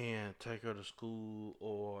and take her to school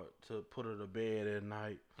or to put her to bed at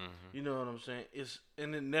night. You know what I'm saying?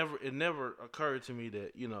 It never occurred to me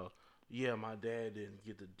that, yeah, my dad didn't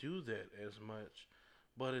get to do that as much,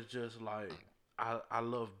 but it's just like I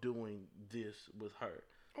love doing this with her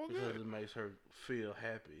because it makes her feel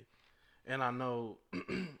happy. And I know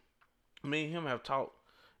me and him have talked,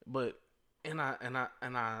 but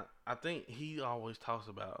I think he always talks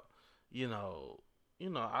about,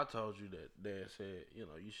 I told you that Dad said,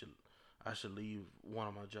 I should leave one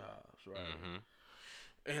of my jobs, right?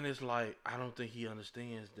 And it's like, I don't think he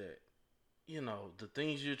understands that, the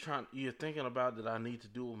things you're thinking about that I need to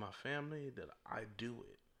do with my family, that I do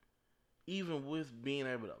it. Even with being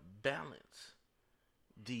able to balance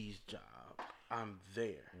these jobs, I'm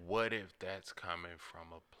there. What if that's coming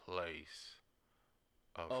from a place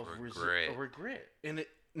of regret? Regret. And it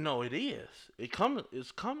is.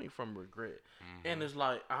 It's coming from regret. And it's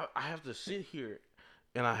like, I have to sit here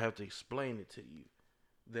and I have to explain it to you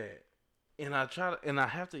that, and I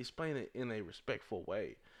have to explain it in a respectful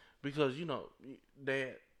way, because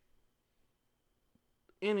that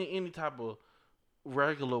any type of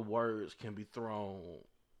regular words can be thrown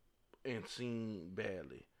and seen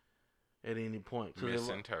badly at any point.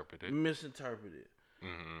 Misinterpreted.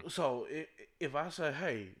 So if I say,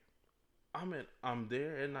 hey, I'm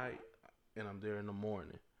there at night and I'm there in the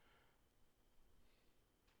morning,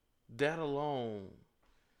 that alone,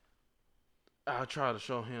 I try to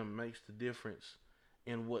show him makes the difference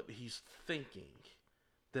in what he's thinking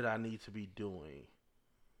that I need to be doing,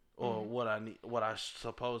 or what I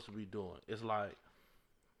supposed to be doing. It's like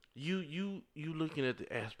you looking at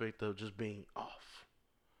the aspect of just being off.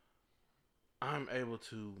 I'm able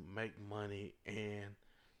to make money and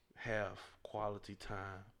have quality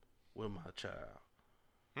time with my child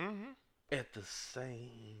Mm-hmm. at the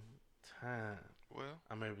same time. Well,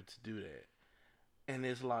 I'm able to do that, and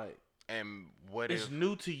it's like and what it's if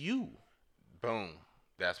new to you. boom?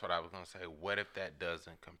 That's what I was gonna say. What if that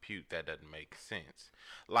doesn't compute? That doesn't make sense.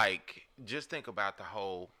 Like, just think about the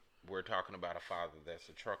whole. We're talking about a father that's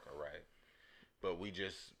a trucker, right? But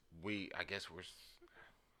I guess we're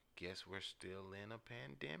still in a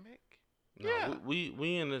pandemic. No, Yeah.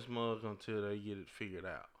 we in this mug until they get it figured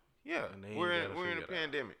out. Yeah, And they ain't we're gotta in a figure it out.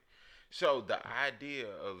 pandemic. So the idea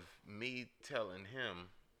of me telling him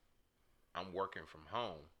I'm working from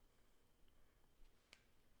home,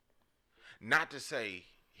 not to say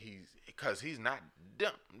because he's not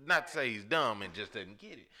dumb, not to say he's dumb and just doesn't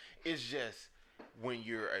get it. It's just when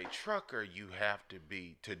you're a trucker, you have to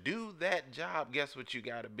do that job. Guess what you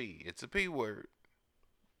got to be? It's a P word.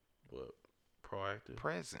 What? Proactive.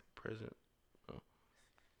 Present. Present.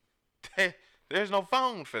 There's no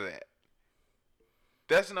phone for that.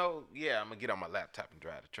 That's no, I'm going to get on my laptop and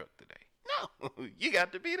drive the truck today. No, you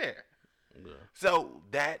got to be there. Yeah. So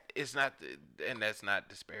that is not, and that's not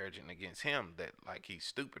disparaging against him that like he's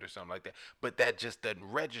stupid or something like that, but that just doesn't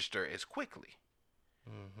register as quickly.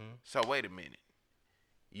 Mm-hmm. So wait a minute.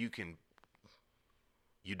 You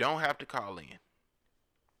don't have to call in.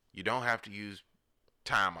 You don't have to use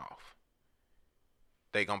time off.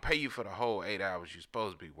 They gonna pay you for the whole 8 hours you're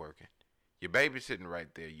supposed to be working. Your baby's sitting right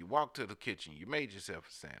there. You walk to the kitchen. You made yourself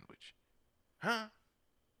a sandwich. Huh?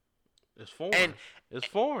 It's foreign. It's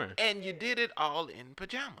foreign. And you did it all in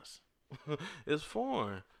pajamas. It's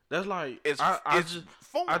foreign. That's like It's I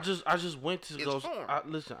foreign. just went to It's go. foreign.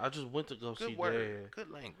 I just went to go see Good word. Dad.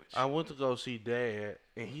 Good language. I went to go see Dad,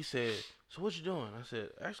 and he said, "So what you doing?" I said,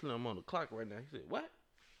 "Actually, I'm on the clock right now." He said, "What?"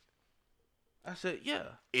 I said, "Yeah,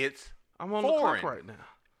 It's I'm on foreign. the clock right now."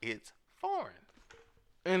 It's foreign.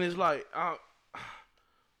 And it's like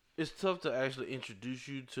it's tough to actually introduce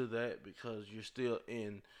you to that because you're still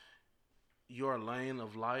in your lane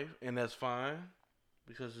of life, and that's fine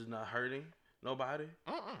because it's not hurting nobody.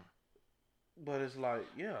 But it's like,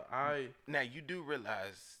 Now you do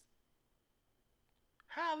realize.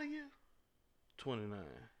 How old are you? 29.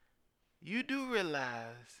 You do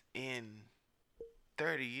realize in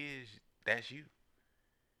 30 years that's you.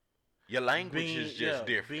 Your language is just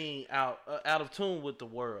different. Being out of tune with the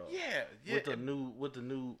world. Yeah.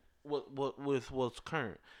 With what's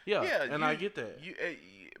current. Yeah, and I get that. You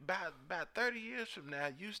about 30 years from now,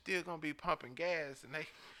 you still gonna be pumping gas, and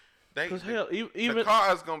they Cause hell, the even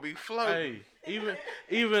car's gonna be floating. hey,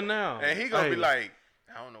 even now, and he gonna hey, be like,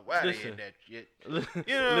 I don't know why they listen. did that shit.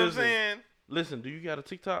 You know what I'm saying? Listen, do you got a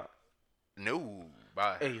TikTok? No,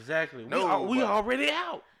 bye. Exactly. No, we already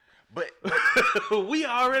out. But We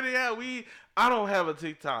already out. I don't have a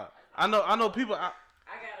TikTok. I know people. I got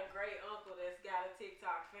a great uncle that's got a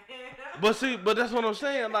TikTok fan. But that's what I'm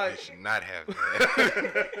saying. you Like should not have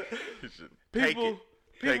that. You should people,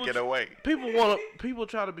 take it away. People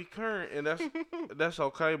try to be current, and that's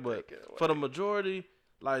okay. But for the majority,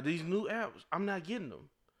 like these new apps, I'm not getting them.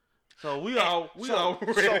 So we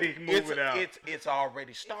already moving out. It's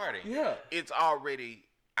already starting. Yeah. It's already.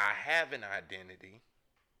 I have an identity.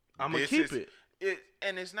 I'm gonna keep it.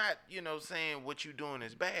 And it's not, saying what you doing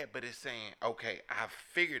is bad, but it's saying, okay, I've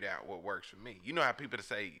figured out what works for me. You know how people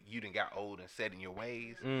say you done got old and set in your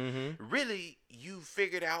ways? Mm-hmm. Really, you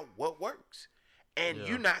figured out what works. And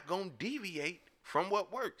you're not going to deviate from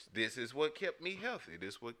what works. This is what kept me healthy.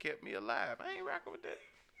 This is what kept me alive. I ain't rocking with that.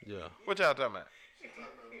 Yeah. What y'all talking about?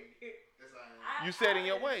 You set in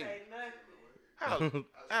your ways. How old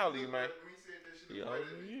are you, man? He older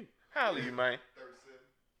than you. How old are you, man? 37.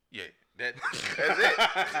 Yeah, that's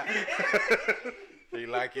it. He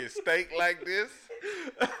like his steak like this.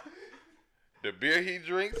 The beer he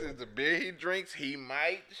drinks is the beer he drinks. He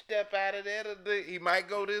might step out of that. He might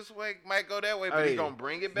go this way, might go that way, but he gonna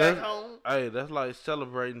bring it back home. Hey, that's like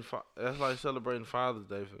celebrating. That's like celebrating Father's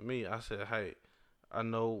Day for me. I said, hey, I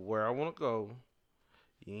know where I want to go.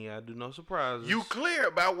 You ain't gotta do no surprises. You clear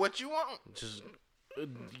about what you want. Just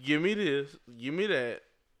give me this, give me that.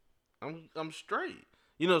 I'm straight.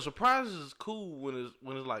 Surprises is cool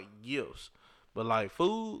when it's like gifts, but like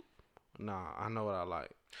food, nah. I know what I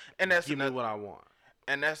like. And that's give me what I want.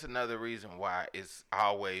 And that's another reason why it's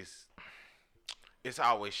always it's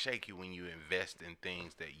always shaky when you invest in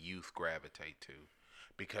things that youth gravitate to,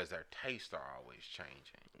 because their tastes are always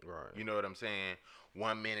changing. Right. You know what I'm saying?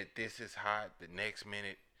 One minute this is hot, the next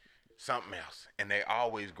minute something else, and they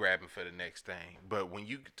always grabbing for the next thing. But when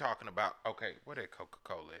you talking about, okay, where that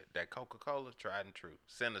Coca-Cola at? That Coca-Cola, tried and true.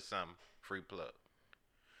 Send us some free plug.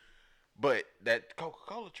 But that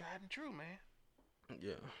Coca-Cola, tried and true, man.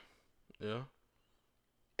 Yeah. Yeah.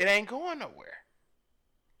 It ain't going nowhere.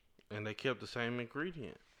 And they kept the same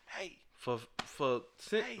ingredient Hey, for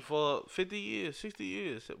Hey. for 50 years, 60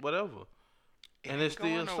 years, whatever. it And ain't it's still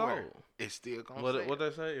going nowhere. sold. It's still gonna What sell. what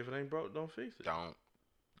they say? If it ain't broke, don't fix it. Don't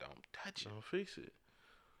touch it. Don't fix it.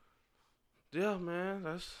 Yeah, man,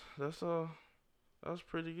 that's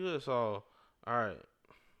pretty good. So, all right.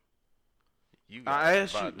 You I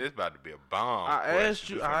asked you- this about to be a bomb. I asked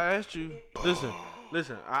question. you. I asked you.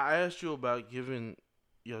 Listen. I asked you about giving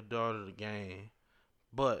your daughter the game,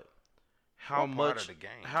 but how What part much? of the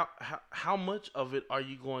game? How much of it are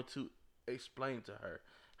you going to explain to her?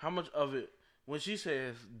 How much of it, when she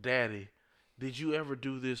says, "Daddy, did you ever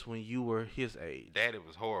do this when you were his age?" Daddy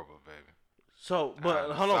was horrible, baby. So,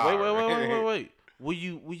 but I'm hold on, sorry. wait. Will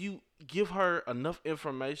you give her enough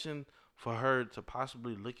information for her to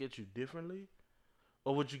possibly look at you differently,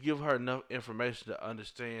 or would you give her enough information to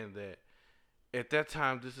understand that at that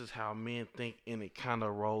time this is how men think and it kind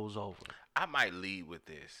of rolls over? I might lead with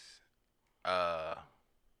this.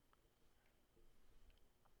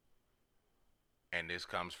 And this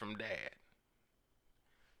comes from Dad.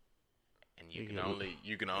 And you You can get only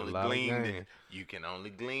lot of glean game. you can only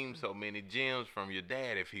glean so many gems from your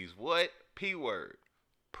dad if he's what? P word.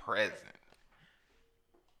 Present.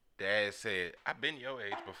 Dad said, I've been your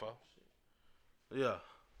age before. Yeah.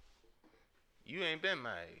 You ain't been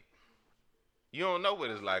my age. You don't know what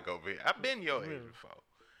it's like over here. I've been your age Yeah. before.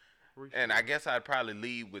 And I guess I'd probably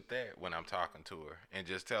lead with that when I'm talking to her and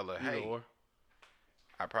just tell her, hey,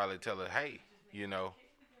 I'd probably tell her, hey, you know,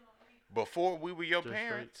 before we were your Just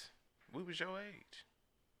parents, we was your age.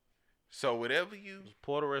 So whatever you, Just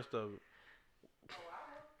pour the rest of it.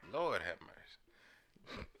 Lord have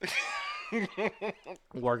mercy.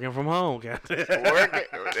 Working from home, goddamn.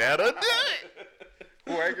 That'll do it.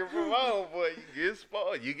 Working from home, boy, you get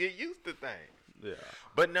spoiled. You get used to things. Yeah.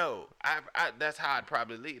 But no, I that's how I'd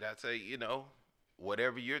probably lead. I'd say, you know,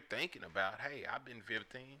 whatever you're thinking about, hey, I've been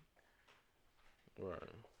 15. Right.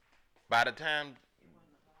 By the time,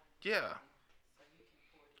 yeah.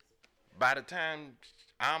 By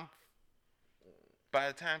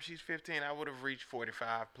the time she's 15, I would have reached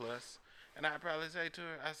 45 plus. And I'd probably say to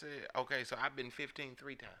her, I said, okay, so I've been 15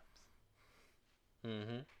 3 times.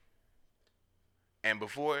 Mm-hmm. And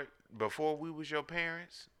before we was your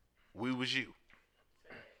parents, we was you.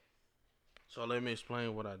 So let me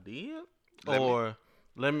explain what I did, Let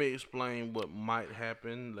let me explain what might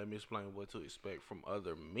happen. Let me explain what to expect from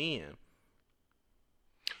other men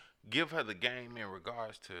Give her the game in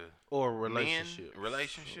regards to or relationships.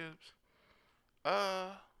 relationships.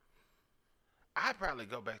 I'd probably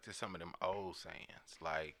go back to some of them old sayings,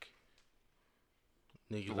 like,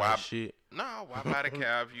 Niggas Why- like shit. no, why buy the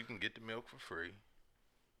cow if you can get the milk for free?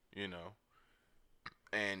 You know,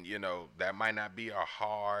 and you know that might not be a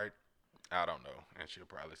hard. I don't know, and she'll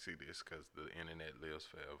probably see this because the internet lives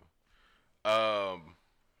forever.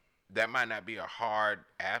 That might not be a hard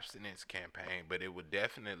abstinence campaign, but it would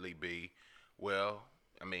definitely be. Well,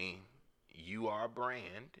 I mean, you are a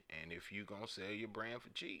brand, and if you gonna sell your brand for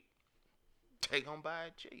cheap, they gonna buy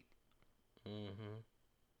it cheap. Mm-hmm.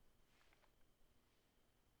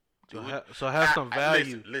 Do So, it. so have some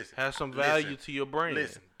value. Listen, have some value listen, to your brand.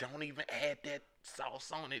 Listen, don't even add that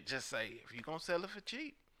sauce on it. Just say, if you're going to sell it for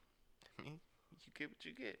cheap, I mean, you get what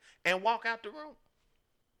you get. And walk out the room.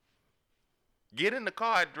 Get in the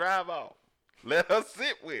car and drive off. Let her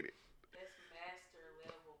sit with it. That's master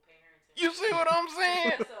level parenting. You see what I'm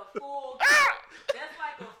saying? That's a full. Ah! That's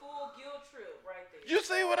like a full guilt trip right there. You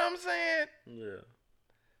see what I'm saying? Yeah.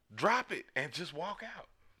 Drop it and just walk out.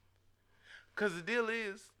 Because the deal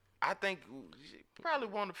is, I think she probably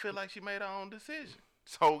want to feel like she made her own decision.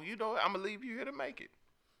 So, you know, I'm going to leave you here to make it.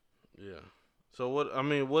 Yeah. So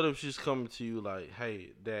what if she's coming to you like,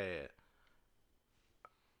 hey, Dad,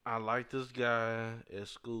 I like this guy at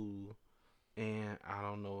school and I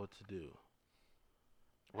don't know what to do.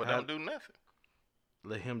 Well, How- don't do nothing.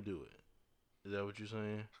 Let him do it. Is that what you're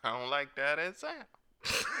saying? I don't like that as sound.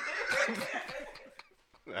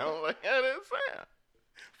 I don't like how that sound.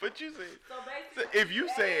 But you said, So so basically, if you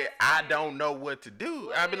said, that's I like, don't know what to do,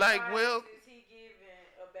 what I'd be like, advice well, is he giving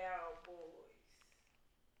about boys?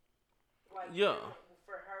 Like Yeah.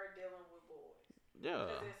 for her dealing with boys. Yeah.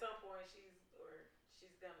 Because at some point she's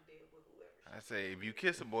gonna deal with whoever. I say, if you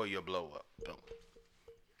kiss a boy, you'll blow up. Boom.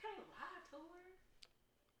 You can't lie to her.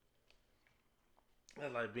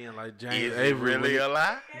 That's like being like James Is it Avery. really a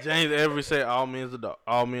lie? James Avery said all men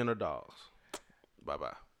are dogs. Bye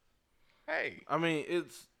bye. Hey. I mean,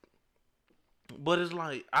 but it's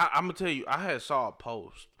like I'm gonna tell you, I had saw a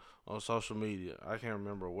post on social media. I can't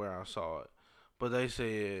remember where I saw it, but they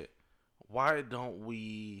said, why don't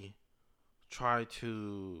we try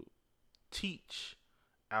to teach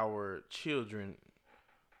our children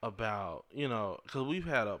about, because we've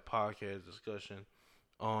had a podcast discussion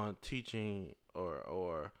on teaching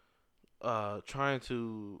or trying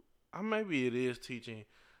to, maybe it is teaching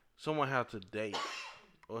someone how to date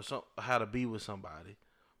or how to be with somebody.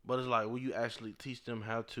 But it's like, will you actually teach them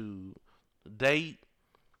how to date,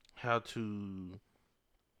 how to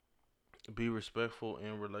be respectful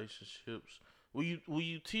in relationships? Will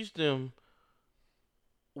you teach them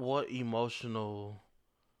what emotional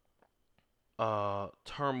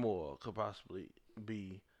turmoil could possibly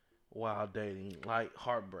be while dating, like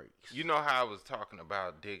heartbreaks? You know how I was talking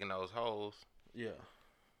about digging those holes? Yeah.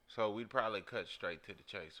 So we'd probably cut straight to the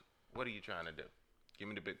chase. What are you trying to do? Give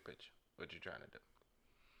me the big picture. What you trying to do?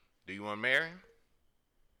 Do you want to marry him?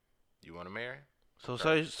 You want to marry him? So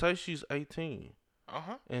Okay. say she's 18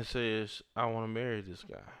 and says, I want to marry this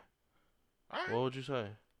guy. All right. What would you say?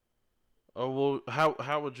 Or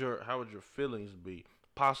how would your feelings be?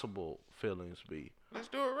 Possible feelings be? Let's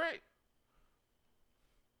do it right.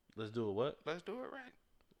 Let's do it what? Let's do it right.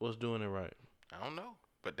 What's doing it right? I don't know.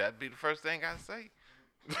 But that'd be the first thing I say.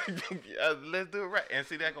 Let's do it right. And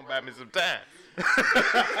see, that's going to buy me some time.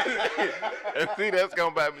 And see, that's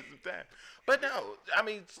going to buy me some time. But no, I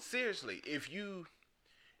mean, seriously, if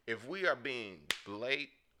we are being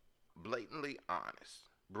blatantly honest,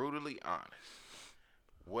 brutally honest,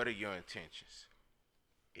 what are your intentions?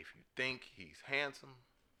 If you think he's handsome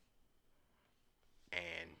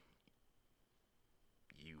and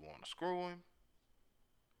you want to screw him,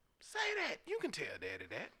 say that. You can tell daddy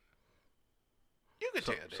that. You can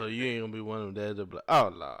tell daddy So you ain't gonna be one of them dads that be like,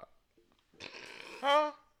 oh Lord.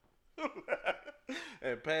 Huh?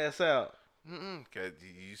 And pass out. Cause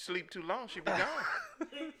you sleep too long, she be gone.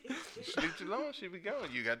 You sleep too long, she be gone.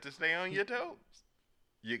 You got to stay on your toes.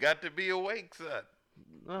 You got to be awake, son.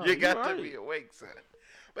 No, You got right. to be awake, son.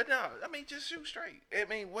 But no, I mean, just shoot straight. I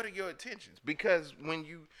mean, what are your intentions? Because when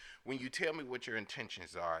you tell me what your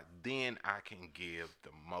intentions are, then I can give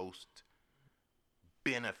the most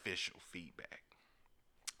beneficial feedback.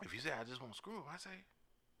 If you say I just want to screw him, I say,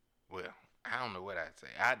 well, I don't know what I'd say.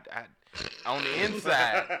 I on the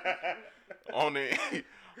inside, on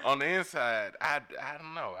the inside, I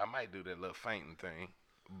don't know. I might do that little fainting thing,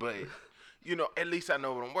 but at least I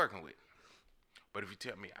know what I'm working with. But if you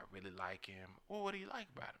tell me I really like him, well, what do you like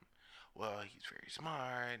about him? Well, he's very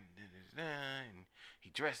smart, and he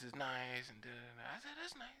dresses nice, and I said,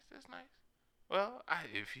 that's nice, that's nice. Well,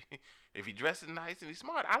 if he dresses nice and he's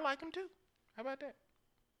smart, I like him too. How about that?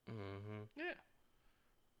 Mm-hmm. Yeah.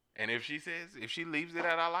 And if she leaves it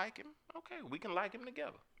at I like him, okay, we can like him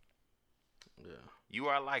together. Yeah. You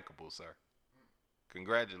are likable, sir.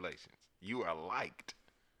 Congratulations. You are liked.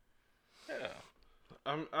 Yeah.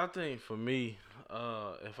 I think for me,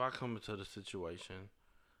 if I come into the situation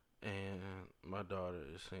and my daughter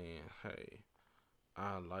is saying, "Hey,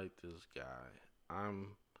 I like this guy,"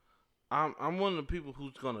 I'm one of the people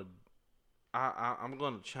who's gonna I'm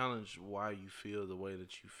gonna challenge why you feel the way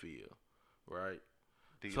that you feel, right?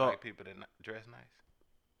 Do you So- like people that dress nice?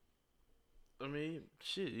 I mean,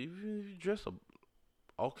 shit, even if you dress up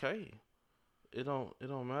okay, it don't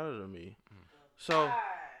matter to me. So, Lies.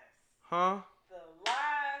 huh? The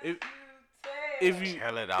lies If- you tell.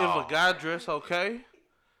 Tell it If all. a guy dress okay,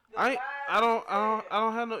 The I lies don't you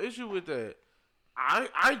tell. have no issue with that.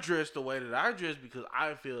 I dress the way that I dress because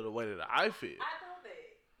I feel the way that I feel. I know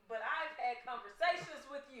that, but I've had conversations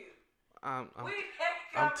with you. I'm We've had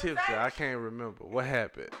I'm conversations. tipsy. I can't remember what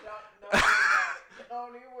happened. Don't worry about it.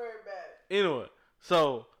 Don't even worry about it. Anyway,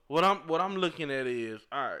 so what I'm looking at is,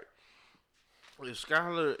 all right, if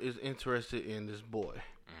Skylar is interested in this boy,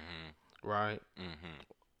 right,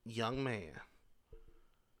 young man,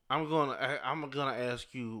 I'm gonna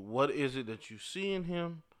ask you, what is it that you see in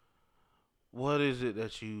him? What is it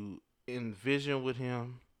that you envision with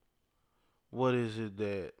him? What is it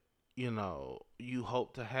that you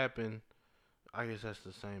hope to happen? I guess that's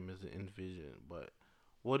the same as the envision, but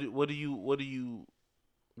what is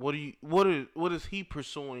he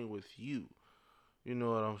pursuing with you? You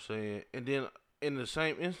know what I'm saying? And then in the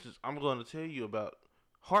same instance, I'm going to tell you about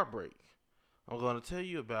heartbreak. I'm going to tell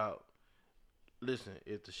you about, listen,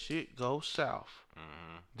 if the shit goes south,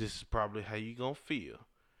 this is probably how you going to feel.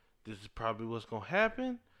 this is probably what's gonna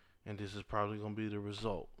happen, and this is probably gonna be the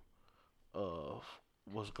result of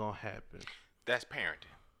what's gonna happen. That's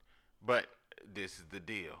parenting. But this is the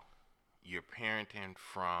deal. You're parenting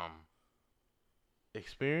from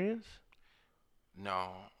Experience?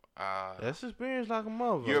 no. That's experience like a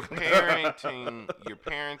mother. You're parenting. You're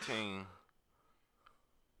parenting,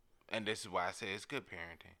 and this is why I say it's good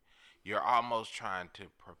parenting. You're almost trying to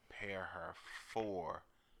prepare her for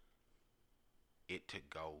it to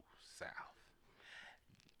go south.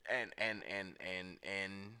 And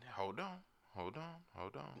hold on.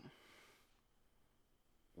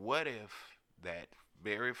 What if that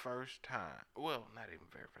very first time, well, not even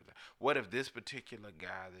very first time, what if this particular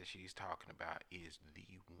guy that she's talking about is the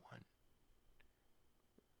one?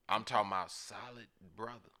 I'm talking about solid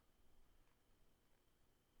brother.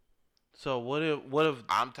 So what if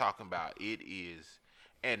I'm talking about it is,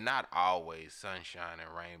 and not always sunshine and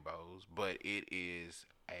rainbows, but it is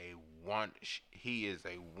he is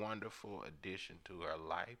a wonderful addition to her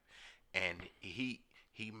life, and he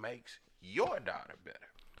makes your daughter better.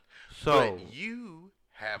 so But you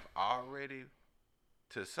have already,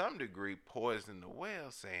 to some degree, poisoned the well,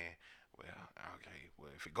 saying, well, okay,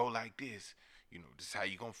 well, if it go like this, this is how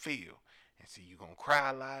you going to feel. And see, you're going to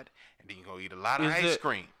cry a lot, and then you're going to eat a lot of ice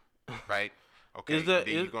cream, right? Okay, then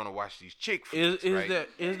you're going to watch these chick flicks, right?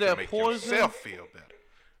 Is to that make poison? yourself feel better.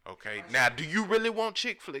 Okay, now, do you really want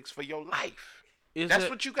chick flicks for your life? That's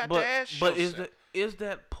what you got to ask but yourself. is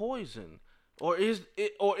that poison, or is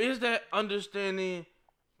that understanding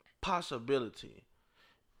possibility?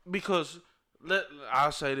 Because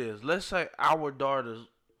I'll say this. Let's say our daughters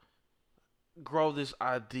grow this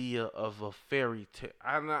idea of a fairy tale,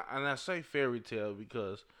 and I say fairy tale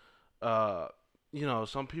because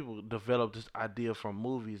some people develop this idea from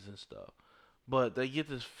movies and stuff, but they get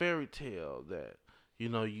this fairy tale that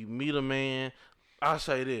you meet a man. I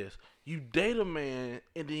say this: you date a man,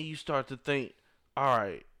 and then you start to think, all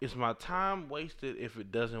right, is my time wasted if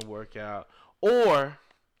it doesn't work out, or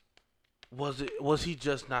was he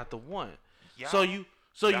just not the one? So you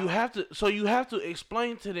have to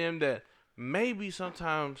explain to them that maybe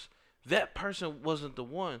sometimes that person wasn't the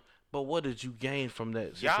one, but what did you gain from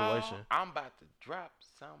that situation? Y'all, I'm about to drop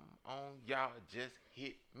something on y'all. Just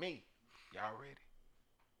hit me. Y'all ready?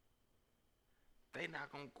 They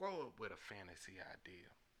not gonna grow up with a fantasy idea.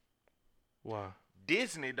 Why?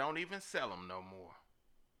 Disney don't even sell them no more.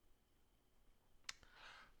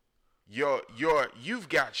 You've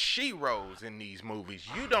got sheroes in these movies.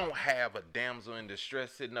 You don't have a damsel in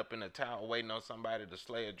distress sitting up in a tower waiting on somebody to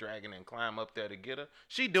slay a dragon and climb up there to get her.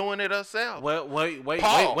 She doing it herself. Well, wait.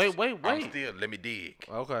 Let me dig.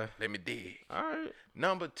 Okay. Let me dig. All right.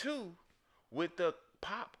 Number two, with the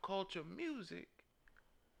pop culture music,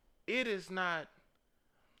 it is not,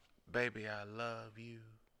 baby, I love you.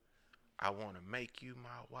 I want to make you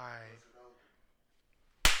my wife.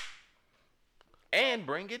 And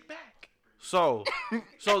bring it back. So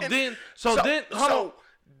the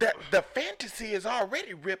fantasy is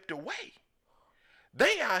already ripped away.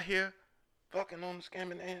 They out here fucking on the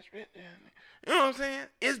scamming ass. You know what I'm saying?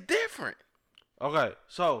 It's different. Okay,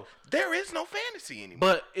 so there is no fantasy anymore.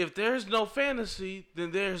 But if there's no fantasy,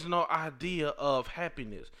 then there's no idea of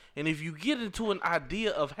happiness. And if you get into an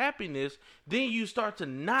idea of happiness, then you start to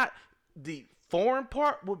not. The foreign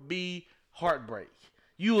part would be heartbreak.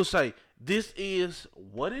 You will say, this is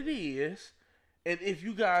what it is. And if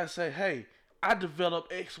you guys say, hey, I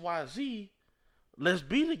developed XYZ, let's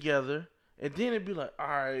be together. And then it'd be like, all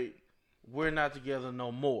right, we're not together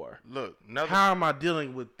no more. Look, how am I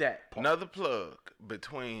dealing with that part? Another plug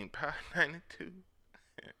between Power 92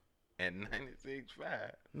 and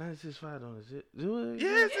 96.5. 96.5 don't exist. Do it?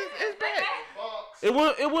 Yes, it's back.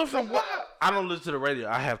 It went from what? I don't listen to the radio.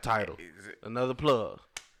 I have title. Another plug.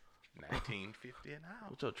 1950 an hour.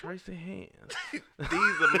 With your tracing hands.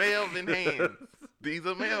 These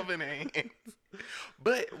are Melvin hands.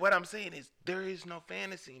 But what I'm saying is there is no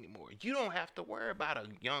fantasy anymore. You don't have to worry about a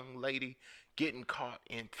young lady getting caught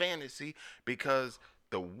in fantasy because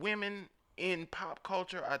the women in pop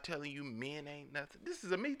culture are telling you men ain't nothing. This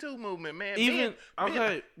is a Me Too movement, man.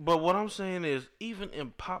 But what I'm saying is even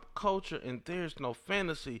in pop culture and there's no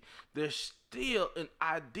fantasy, there's still an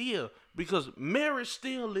idea because marriage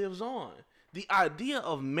still lives on. The idea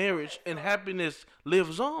of marriage and happiness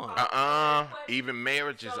lives on. Even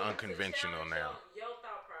marriage is unconventional now. Your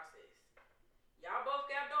thought process. Y'all both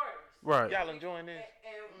got daughters. Right. Y'all enjoying this?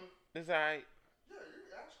 This alright? Yeah,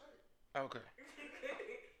 that's right. Okay.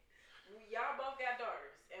 Y'all both got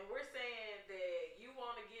daughters, and we're saying that you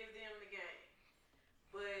want to give them the game,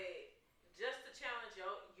 but just to challenge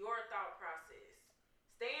your thought process,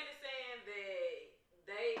 Stan is saying that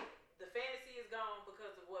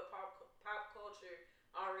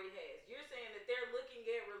already has. You're saying that they're looking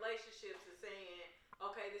at relationships and saying,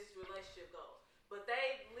 okay, this is relationship goals. But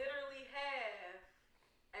they literally have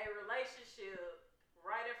a relationship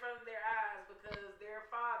right in front of their eyes because their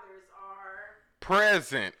fathers are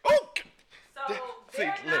present. Oh, so they're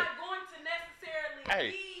not going to necessarily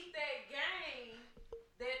feed that game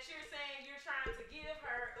that you're saying you're trying to give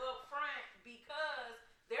her up front because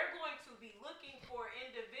they're going to be looking for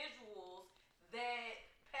individuals that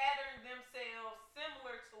pattern themselves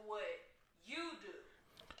similar to what you do.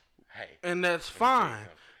 Hey, and that's fine.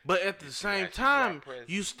 But at the same time,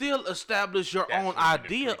 you still establish your own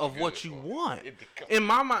idea of what you want. In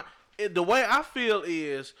my mind, the way I feel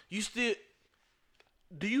is you still.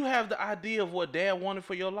 Do you have the idea of what dad wanted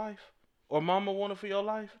for your life? Or mama wanted for your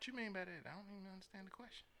life? What you mean by that? I don't even understand the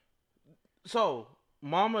question. So,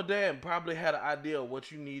 mama, dad probably had an idea of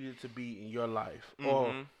what you needed to be in your life. Mm-hmm.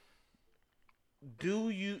 Or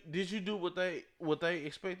did you do what they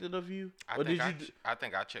expected of you? I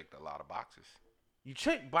think I checked a lot of boxes. You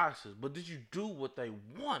checked boxes, but did you do what they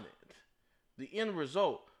wanted? The end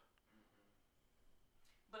result.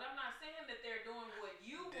 But I'm not saying that they're doing what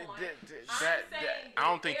you want. I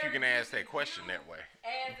don't think you can ask that question that way.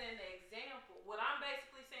 As an example, what I'm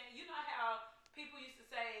basically saying, you know how people used to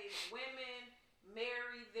say women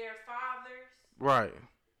marry their fathers? Right.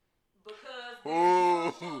 Because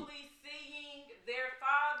they're usually seeing their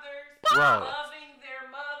fathers, loving their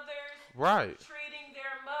mothers, treating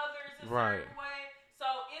their mothers a certain way. So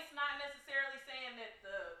it's not necessarily saying that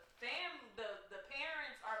the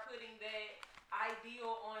parents are putting that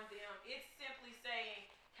ideal on them. It's simply saying,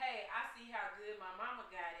 hey, I see how good my mama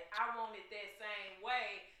got it. I want it that same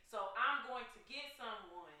way. So I'm going to get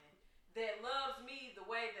someone that loves me the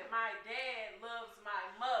way that my dad loves my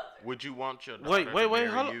mother. Would you want your daughter to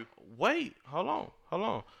marry you? Hold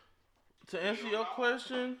on. To answer your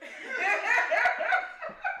question,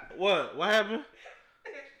 what happened?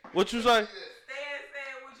 What you say? Stan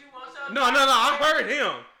said, would you want your No, I heard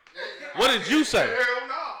him. What did you say? Hell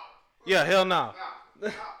no. Yeah, hell no.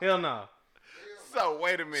 Hell no. So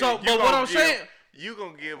wait a minute. So, but what I'm saying, you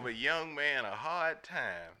gonna give a young man a hard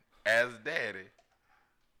time as daddy,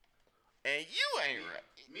 and you ain't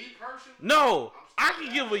right. Me personally? No, I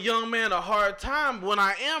can give a young man a hard time when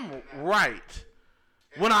I am right.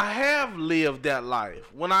 When I have lived that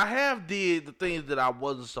life. When I have did the things that I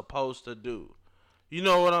wasn't supposed to do. You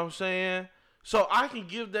know what I'm saying? So I can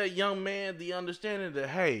give that young man the understanding that,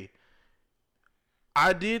 hey,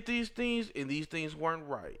 I did these things and these things weren't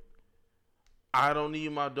right. I don't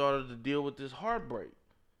need my daughter to deal with this heartbreak.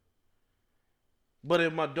 But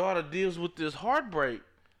if my daughter deals with this heartbreak,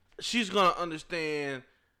 she's going to understand,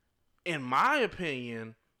 in my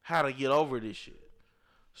opinion, how to get over this shit.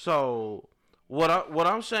 So what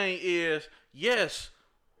I'm saying is, yes,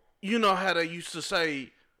 you know how they used to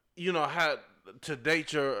say, you know, how to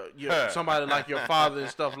date your somebody like your father and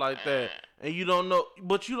stuff like that. And you don't know,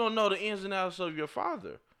 but you don't know the ins and outs of your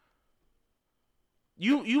father.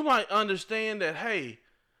 You might understand that, hey,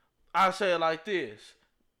 I say it like this.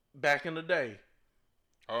 Back in the day.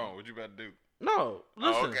 Oh, what you about to do? No,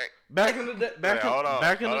 listen. Oh, okay. Back in the day, back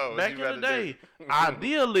in the day,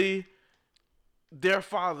 ideally, their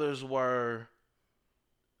fathers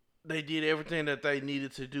they did everything that they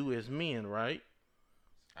needed to do as men, right?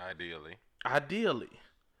 Ideally.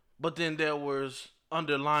 But then there was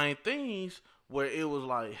underlying things where it was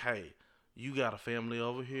like, hey, you got a family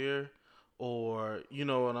over here, or you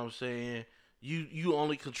know what I'm saying? You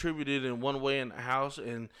only contributed in one way in the house,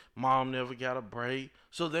 and mom never got a break.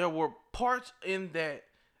 So there were parts in that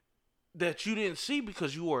you didn't see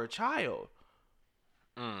because you were a child.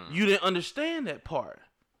 You didn't understand that part.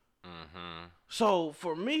 Mm-hmm. So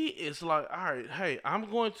for me, it's like, all right, hey, I'm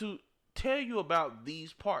going to tell you about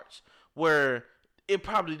these parts where it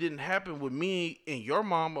probably didn't happen with me and your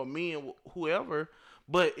mom or me and whoever,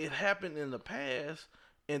 but it happened in the past,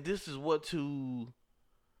 and this is what to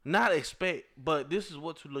not expect, but this is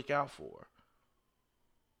what to look out for.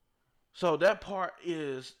 So that part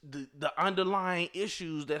is the underlying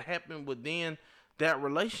issues that happen within that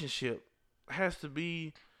relationship has to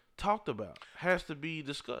be talked about, has to be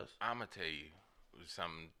discussed. I'm gonna tell you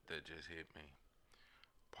something that just hit me.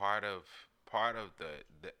 Part of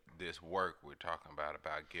this work we're talking about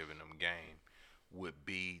giving them game would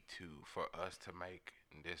be for us to make,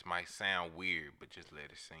 and this might sound weird, but just let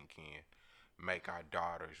it sink in, make our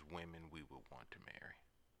daughters women we would want to marry.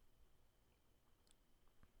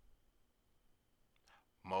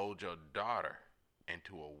 Mold your daughter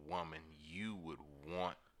into a woman you would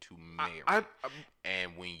want to marry.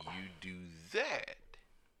 And when you do that,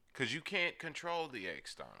 because you can't control the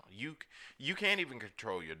external. You can't even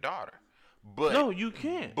control your daughter. But no, you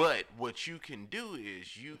can't. But what you can do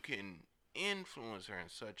is you can influence her in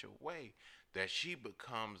such a way that she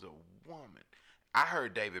becomes a woman. I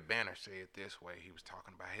heard David Banner say it this way. He was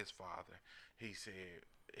talking about his father. He said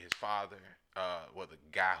his father, the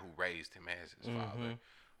guy who raised him as his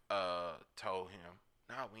father, told him,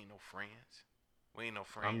 "Nah, we ain't no friends. We ain't no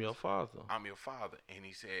friends. I'm your father. I'm your father." And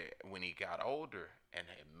he said when he got older and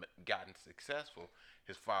had gotten successful,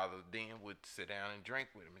 his father then would sit down and drink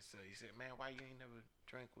with him. And so he said, "Man, why you ain't never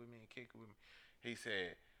drink with me and kick with me?" He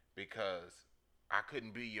said, "Because I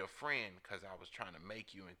couldn't be your friend because I was trying to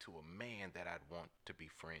make you into a man that I'd want to be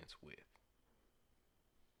friends with."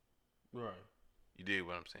 Right. You dig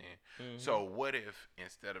what I'm saying? So what if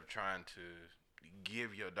instead of trying to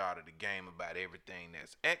give your daughter the game about everything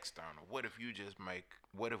that's external, what if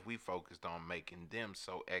we focused on making them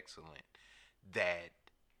so excellent that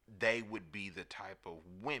they would be the type of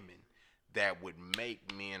women that would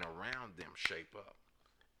make men around them shape up?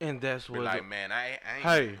 And that's what man, I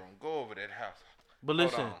ain't gonna go over that house. But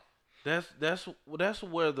listen, that's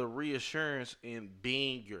where the reassurance in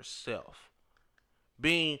being yourself,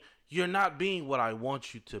 you're not being what I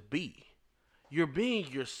want you to be. You're being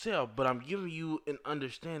yourself, but I'm giving you an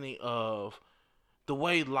understanding of the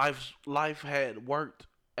way life had worked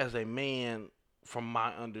as a man from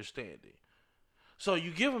my understanding. So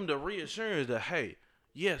you give them the reassurance that, hey,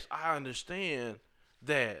 yes, I understand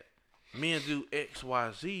that men do X,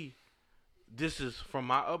 Y, Z. This is from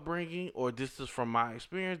my upbringing, or this is from my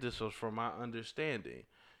experience. This is from my understanding.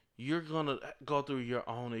 You're gonna go through your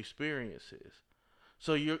own experiences.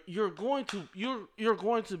 So you're going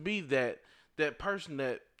to be that person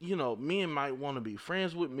that, you know, men might want to be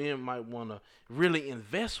friends with, men might want to really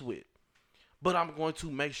invest with. But I'm going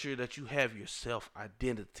to make sure that you have your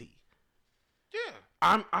self-identity. Yeah.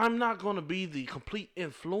 I'm not going to be the complete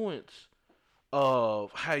influence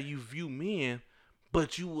of how you view men,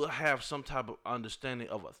 but you will have some type of understanding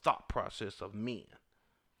of a thought process of men.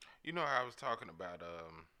 You know how I was talking about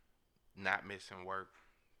not missing work?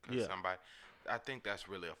 Yeah. I think that's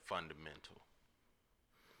really a fundamental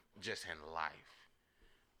just in life.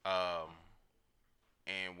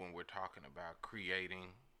 And when we're talking about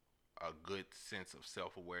creating a good sense of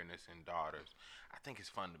self-awareness in daughters, I think it's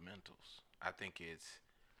fundamentals. I think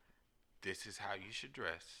this is how you should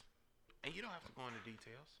dress. And you don't have to go into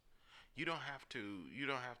details. You don't have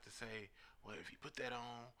to say, well, if you put that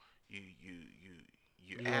on,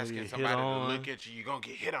 you're asking somebody to look at you, you're going to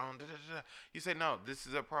get hit on. Da, da, da. You say, no, this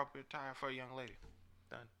is appropriate attire for a young lady.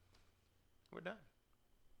 Done. We're done.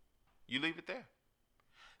 You leave it there.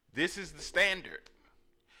 This is the standard.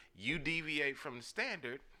 You deviate from the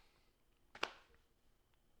standard,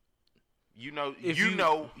 you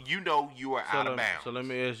are out of bounds. So let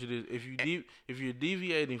me ask you this: if you're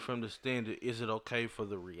deviating from the standard, is it okay for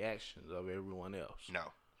the reactions of everyone else?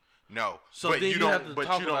 No. So but then you have to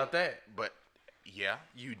talk about that. But yeah,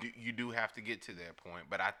 you do have to get to that point.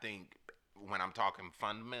 But I think when I'm talking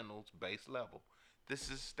fundamentals, base level, this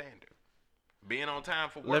is standard. Being on time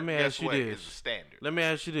for work, is the standard. Let me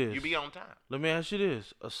ask you this: you be on time. Let me ask you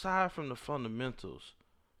this: aside from the fundamentals,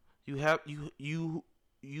 you have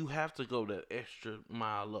to go that extra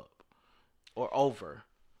mile up or over.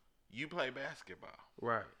 You play basketball.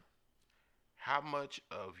 Right. How much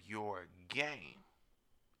of your game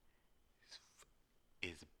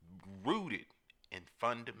is rooted in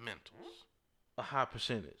fundamentals? A high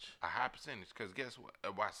percentage. Because guess what?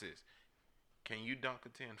 Watch this. Can you dunk a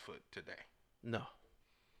 10-foot today? No.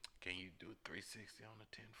 Can you do a 360 on a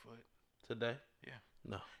 10-foot? Today? Yeah.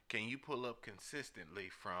 No. Can you pull up consistently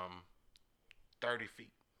from 30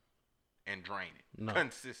 feet and drain it? No.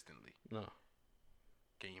 Consistently? No.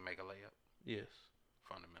 Can you make a layup? Yes.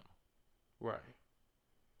 Fundamental. Right.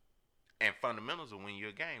 And fundamentals will win you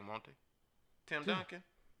a game, won't they? Tim Duncan?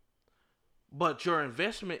 But if your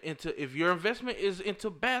investment is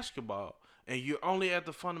into basketball and you're only at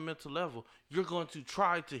the fundamental level, you're going to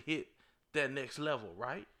try to hit that next level,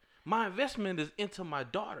 right? My investment is into my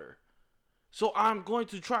daughter. So I'm going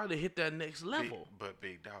to try to hit that next level. But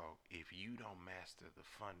big dog, if you don't master the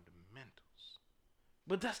fundamentals.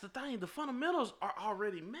 But that's the thing. The fundamentals are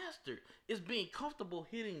already mastered. It's being comfortable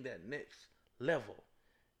hitting that next level.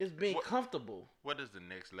 It's being comfortable. What does the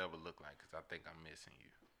next level look like? Because I think I'm missing you.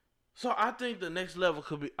 So I think the next level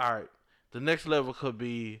could be, all right, the next level could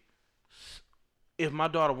be if my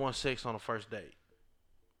daughter wants sex on the first date.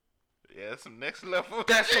 Yeah, that's some next level.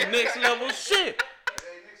 That's some next level shit.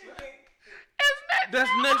 It's not That's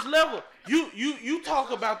next level. You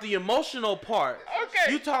talk about the emotional part.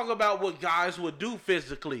 Okay. You talk about what guys would do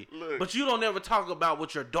physically. Look. But you don't ever talk about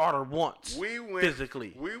what your daughter wants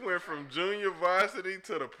physically. We went from junior varsity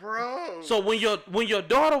to the pros. So when your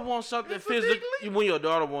daughter wants something physically,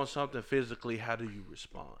 how do you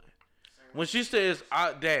respond? When she says,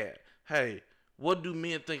 "Dad, hey, what do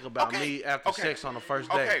men think about me after sex on the first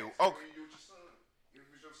date?" Okay.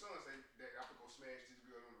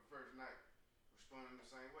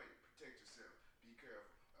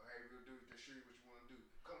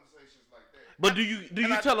 But do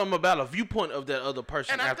you tell them about a viewpoint of that other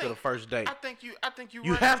person after the first date? I think you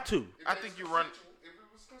have to. I think you run. If it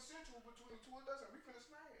was consensual between two adults, we finna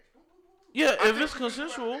smash. Yeah, if it's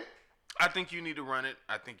consensual. I think you need to run it.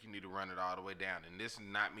 I think you need to run it all the way down. And this is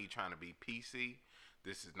not me trying to be PC.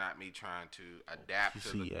 This is not me trying to adapt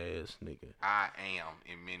to PC ass nigga. I am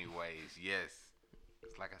in many ways. Yes.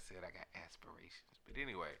 It's like I said, I got aspirations. But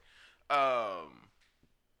anyway, I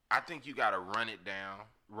think you got to run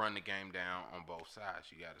the game down on both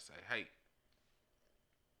sides. You got to say, hey,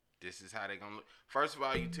 this is how they going to look. First of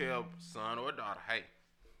all, you tell son or daughter, hey,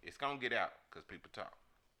 it's going to get out because people talk.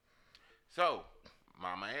 So,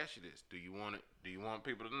 mama asked you this. Do you want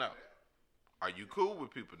people to know? Are you cool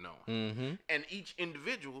with people knowing? Mm-hmm. And each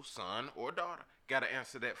individual, son or daughter, got to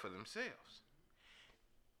answer that for themselves.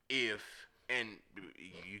 And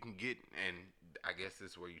you can get, and I guess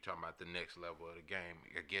this is where you're talking about the next level of the game.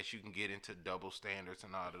 I guess you can get into double standards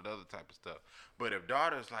and all that other type of stuff. But if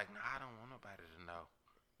daughter's like, nah, I don't want nobody to know.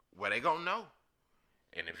 Well, they gonna know.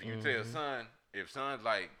 And if you tell son, if son's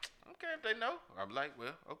like, okay, if they know, I'm like,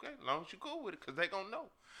 well, okay, as long as you cool with it, because they gonna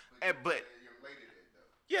know. But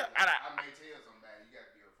yeah, I may tell somebody, you got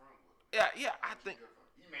to be upfront with them. Yeah, I think.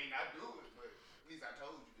 He may not do it, but at least I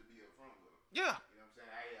told you to be upfront with him. Yeah. You know what I'm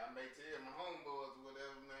saying? I may tell my homeboys or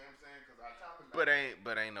whatever, you know what I'm saying? Because I talk about But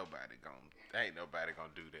ain't nobody gonna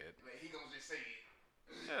do that. Like, he gonna just say it.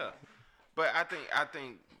 Yeah. But I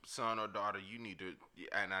think son or daughter, you need to,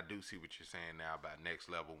 and I do see what you're saying now about next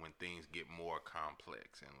level when things get more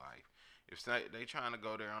complex in life. If they trying to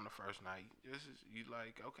go there on the first night, you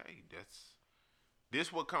like, okay,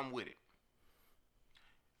 this will come with it.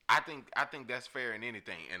 I think that's fair in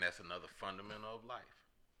anything, and that's another fundamental of life.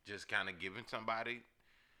 Just kind of giving somebody.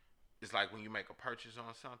 It's like when you make a purchase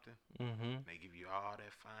on something, they give you all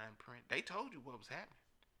that fine print. They told you what was happening.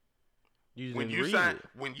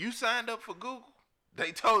 When you signed up for Google,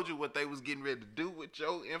 they told you what they was getting ready to do with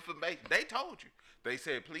your information. They told you. They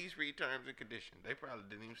said, please read terms and conditions. They probably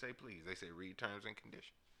didn't even say please. They said read terms and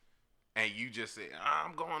conditions. And you just said,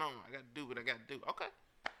 I'm going on. I got to do what I got to do. Okay.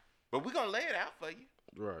 But we're going to lay it out for you.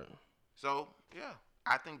 Right. So, yeah.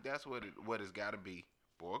 I think that's what it's got to be.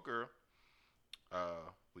 Boy or girl.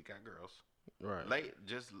 We got girls. Right. Lay it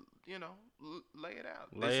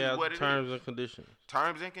out. Lay out the terms and conditions.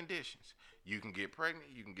 Terms and conditions. You can get pregnant.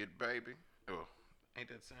 You can get a baby. Oh, ain't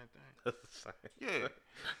that the same thing? That's the same. Yeah.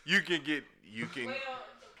 You can.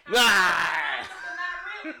 Well,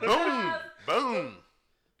 boom. Boom.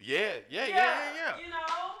 Yeah. You know.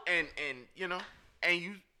 And and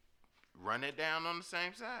you run it down on the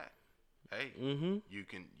same side. Hey, you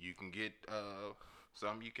can get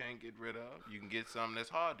something you can't get rid of. You can get something that's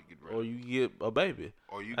hard to get rid of. Or you get a baby.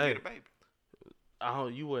 Get a baby.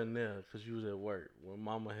 You wasn't there because you was at work when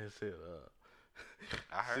Mama had said,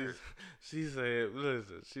 I heard. She said,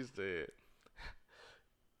 listen,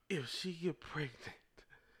 if she get pregnant,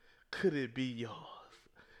 could it be yours?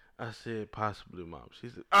 I said, possibly, Mom. She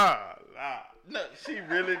said, no, she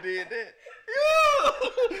really did that.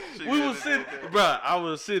 I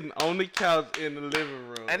was sitting on the couch in the living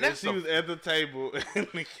room, and she was at the table in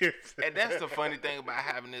the kitchen. And that's the funny thing about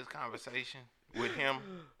having this conversation with him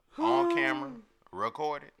on camera,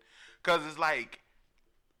 recorded, because it's like,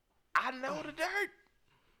 I know the dirt.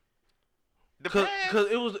 Because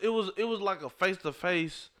it was like a face to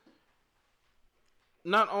face.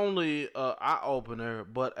 Not only eye opener,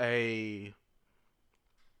 but a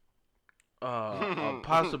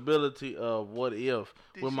possibility of what if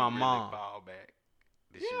with my mom. Fall back?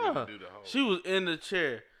 Did she really do the whole? She was in the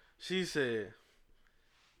chair. She said,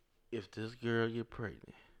 "If this girl get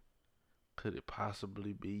pregnant, could it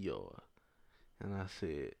possibly be yours?" And I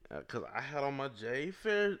said, because I had on my J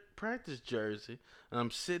Fair practice jersey, and I'm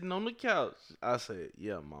sitting on the couch. I said,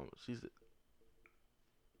 "Yeah, Mama." She said,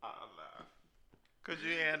 Cause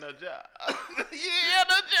you ain't had no job.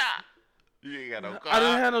 You ain't got no car. I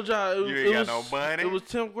didn't have no job. You ain't got no money. It was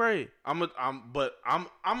 10th grade. I'm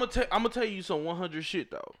gonna tell you some 100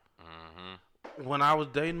 shit though. When I was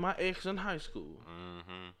dating my ex in high school,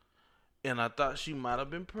 and I thought she might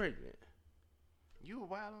have been pregnant. You were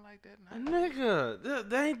wilding like that in high school? Nigga,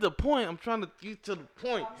 that ain't the point. I'm trying to get to the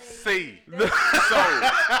point. See, so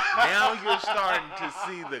now you're starting to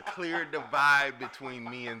see the clear divide between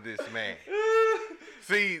me and this man.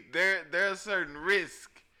 See, there's certain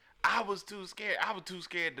risk. I was too scared. I was too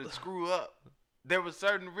scared to screw up. There was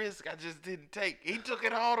certain risk I just didn't take. He took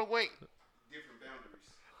it all the way.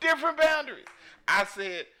 Different boundaries. I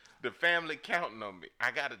said, the family counting on me.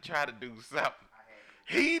 I got to try to do something.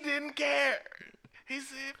 He didn't care. He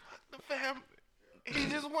said, fuck the family. He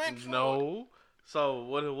just went for it. No. So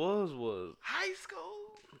what it was High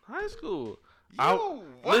school.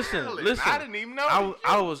 Listen. I didn't even know.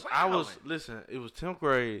 I was listen. It was 10th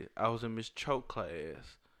grade. I was in Miss Choke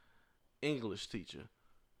class, English teacher.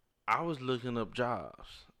 I was looking up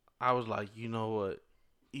jobs. I was like, you know what?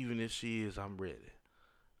 Even if she is, I'm ready.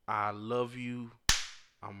 I love you.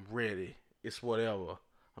 I'm ready. It's whatever.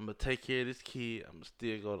 I'm gonna take care of this kid. I'm gonna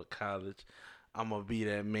still go to college. I'm gonna be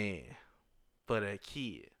that man for that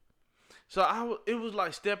kid. So it was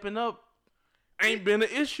like stepping up ain't been an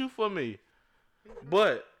issue for me.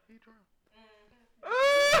 But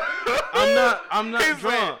I'm not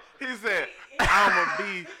drunk. He said, I'ma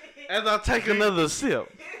be as I take another sip.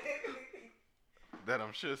 That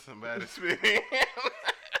I'm sure somebody's speaking.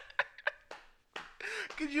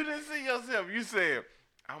 Cause you didn't see yourself. You said,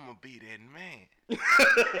 I'ma be that man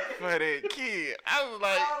for that kid. I was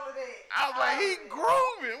like, he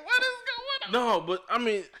grooving. What is going on? No, but I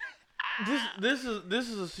mean, this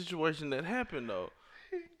is a situation that happened though.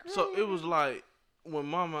 So it was like when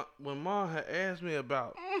mom had asked me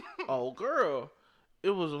about old girl,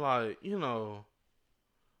 it was like, you know,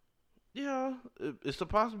 yeah, it's a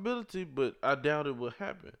possibility, but I doubt it would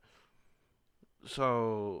happen.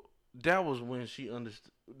 So that was when she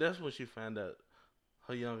understood. That's when she found out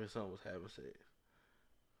her younger son was having sex,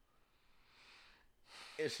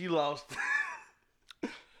 and she lost.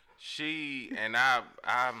 She and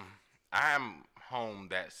I'm home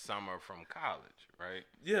that summer from college, right?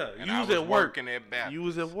 Yeah, and you I was at work. Working at Baptist. You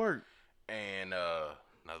was at work. And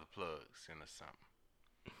another plug, send us something.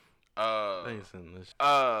 They ain't sending this.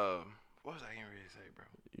 What was I getting ready to say, bro?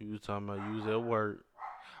 You was talking about you was at work.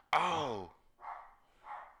 Oh.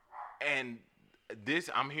 And this,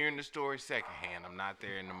 I'm hearing the story secondhand. I'm not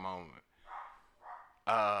there in the moment.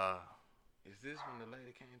 Is this when the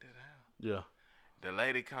lady came to the house? Yeah. The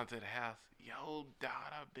lady come to the house. Your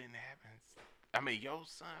daughter your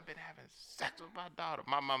son been having sex with my daughter.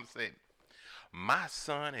 My mom said, my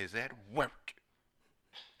son is at work.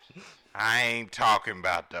 I ain't talking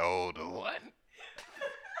about the older one.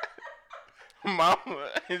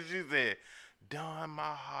 Mama, and she said, Don,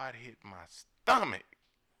 my heart hit my stomach.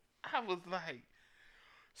 I was like,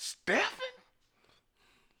 Stephen?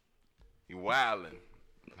 You wildin'.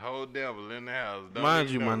 Whole devil in the house.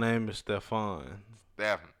 Mind you, my name is Stefan.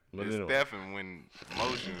 Stephen. But It's anyway. Stephen when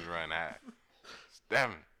emotions run out.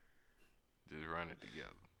 Stephen. Just run it together.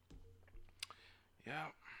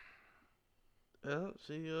 Yeah. Yeah,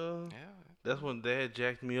 see, Yeah. that's when Dad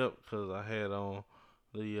jacked me up because I had on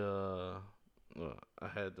the,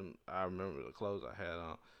 I remember the clothes I had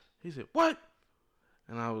on. He said, what?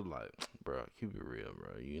 And I was like, bro, keep it real,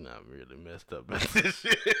 bro. You not really messed up about this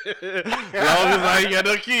shit. As long as I ain't got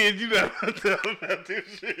no kids, you not messed up about this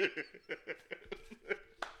shit.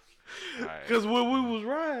 Because when we was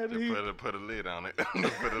riding, he... Put a lid on it.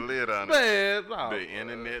 Put a lid on it. Man, no. The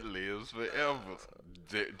internet lives forever.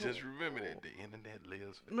 Just remember that. The internet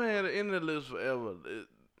lives forever. Man, the internet lives forever.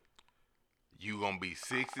 You gonna be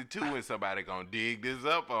 62 and somebody gonna dig this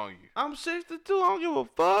up on you. I'm 62. I don't give a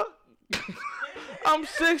fuck. I'm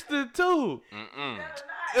 62.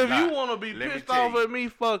 If you want to be pissed off at me,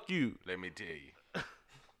 fuck you. Let me tell you.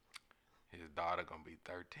 His daughter gonna be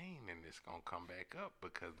 13 and it's gonna come back up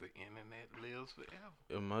because the internet lives forever.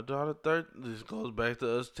 If my daughter 13, this goes back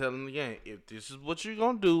to us telling the game. If this is what you're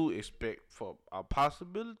going to do, expect for a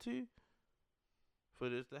possibility for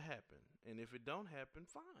this to happen. And if it don't happen,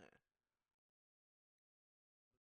 fine.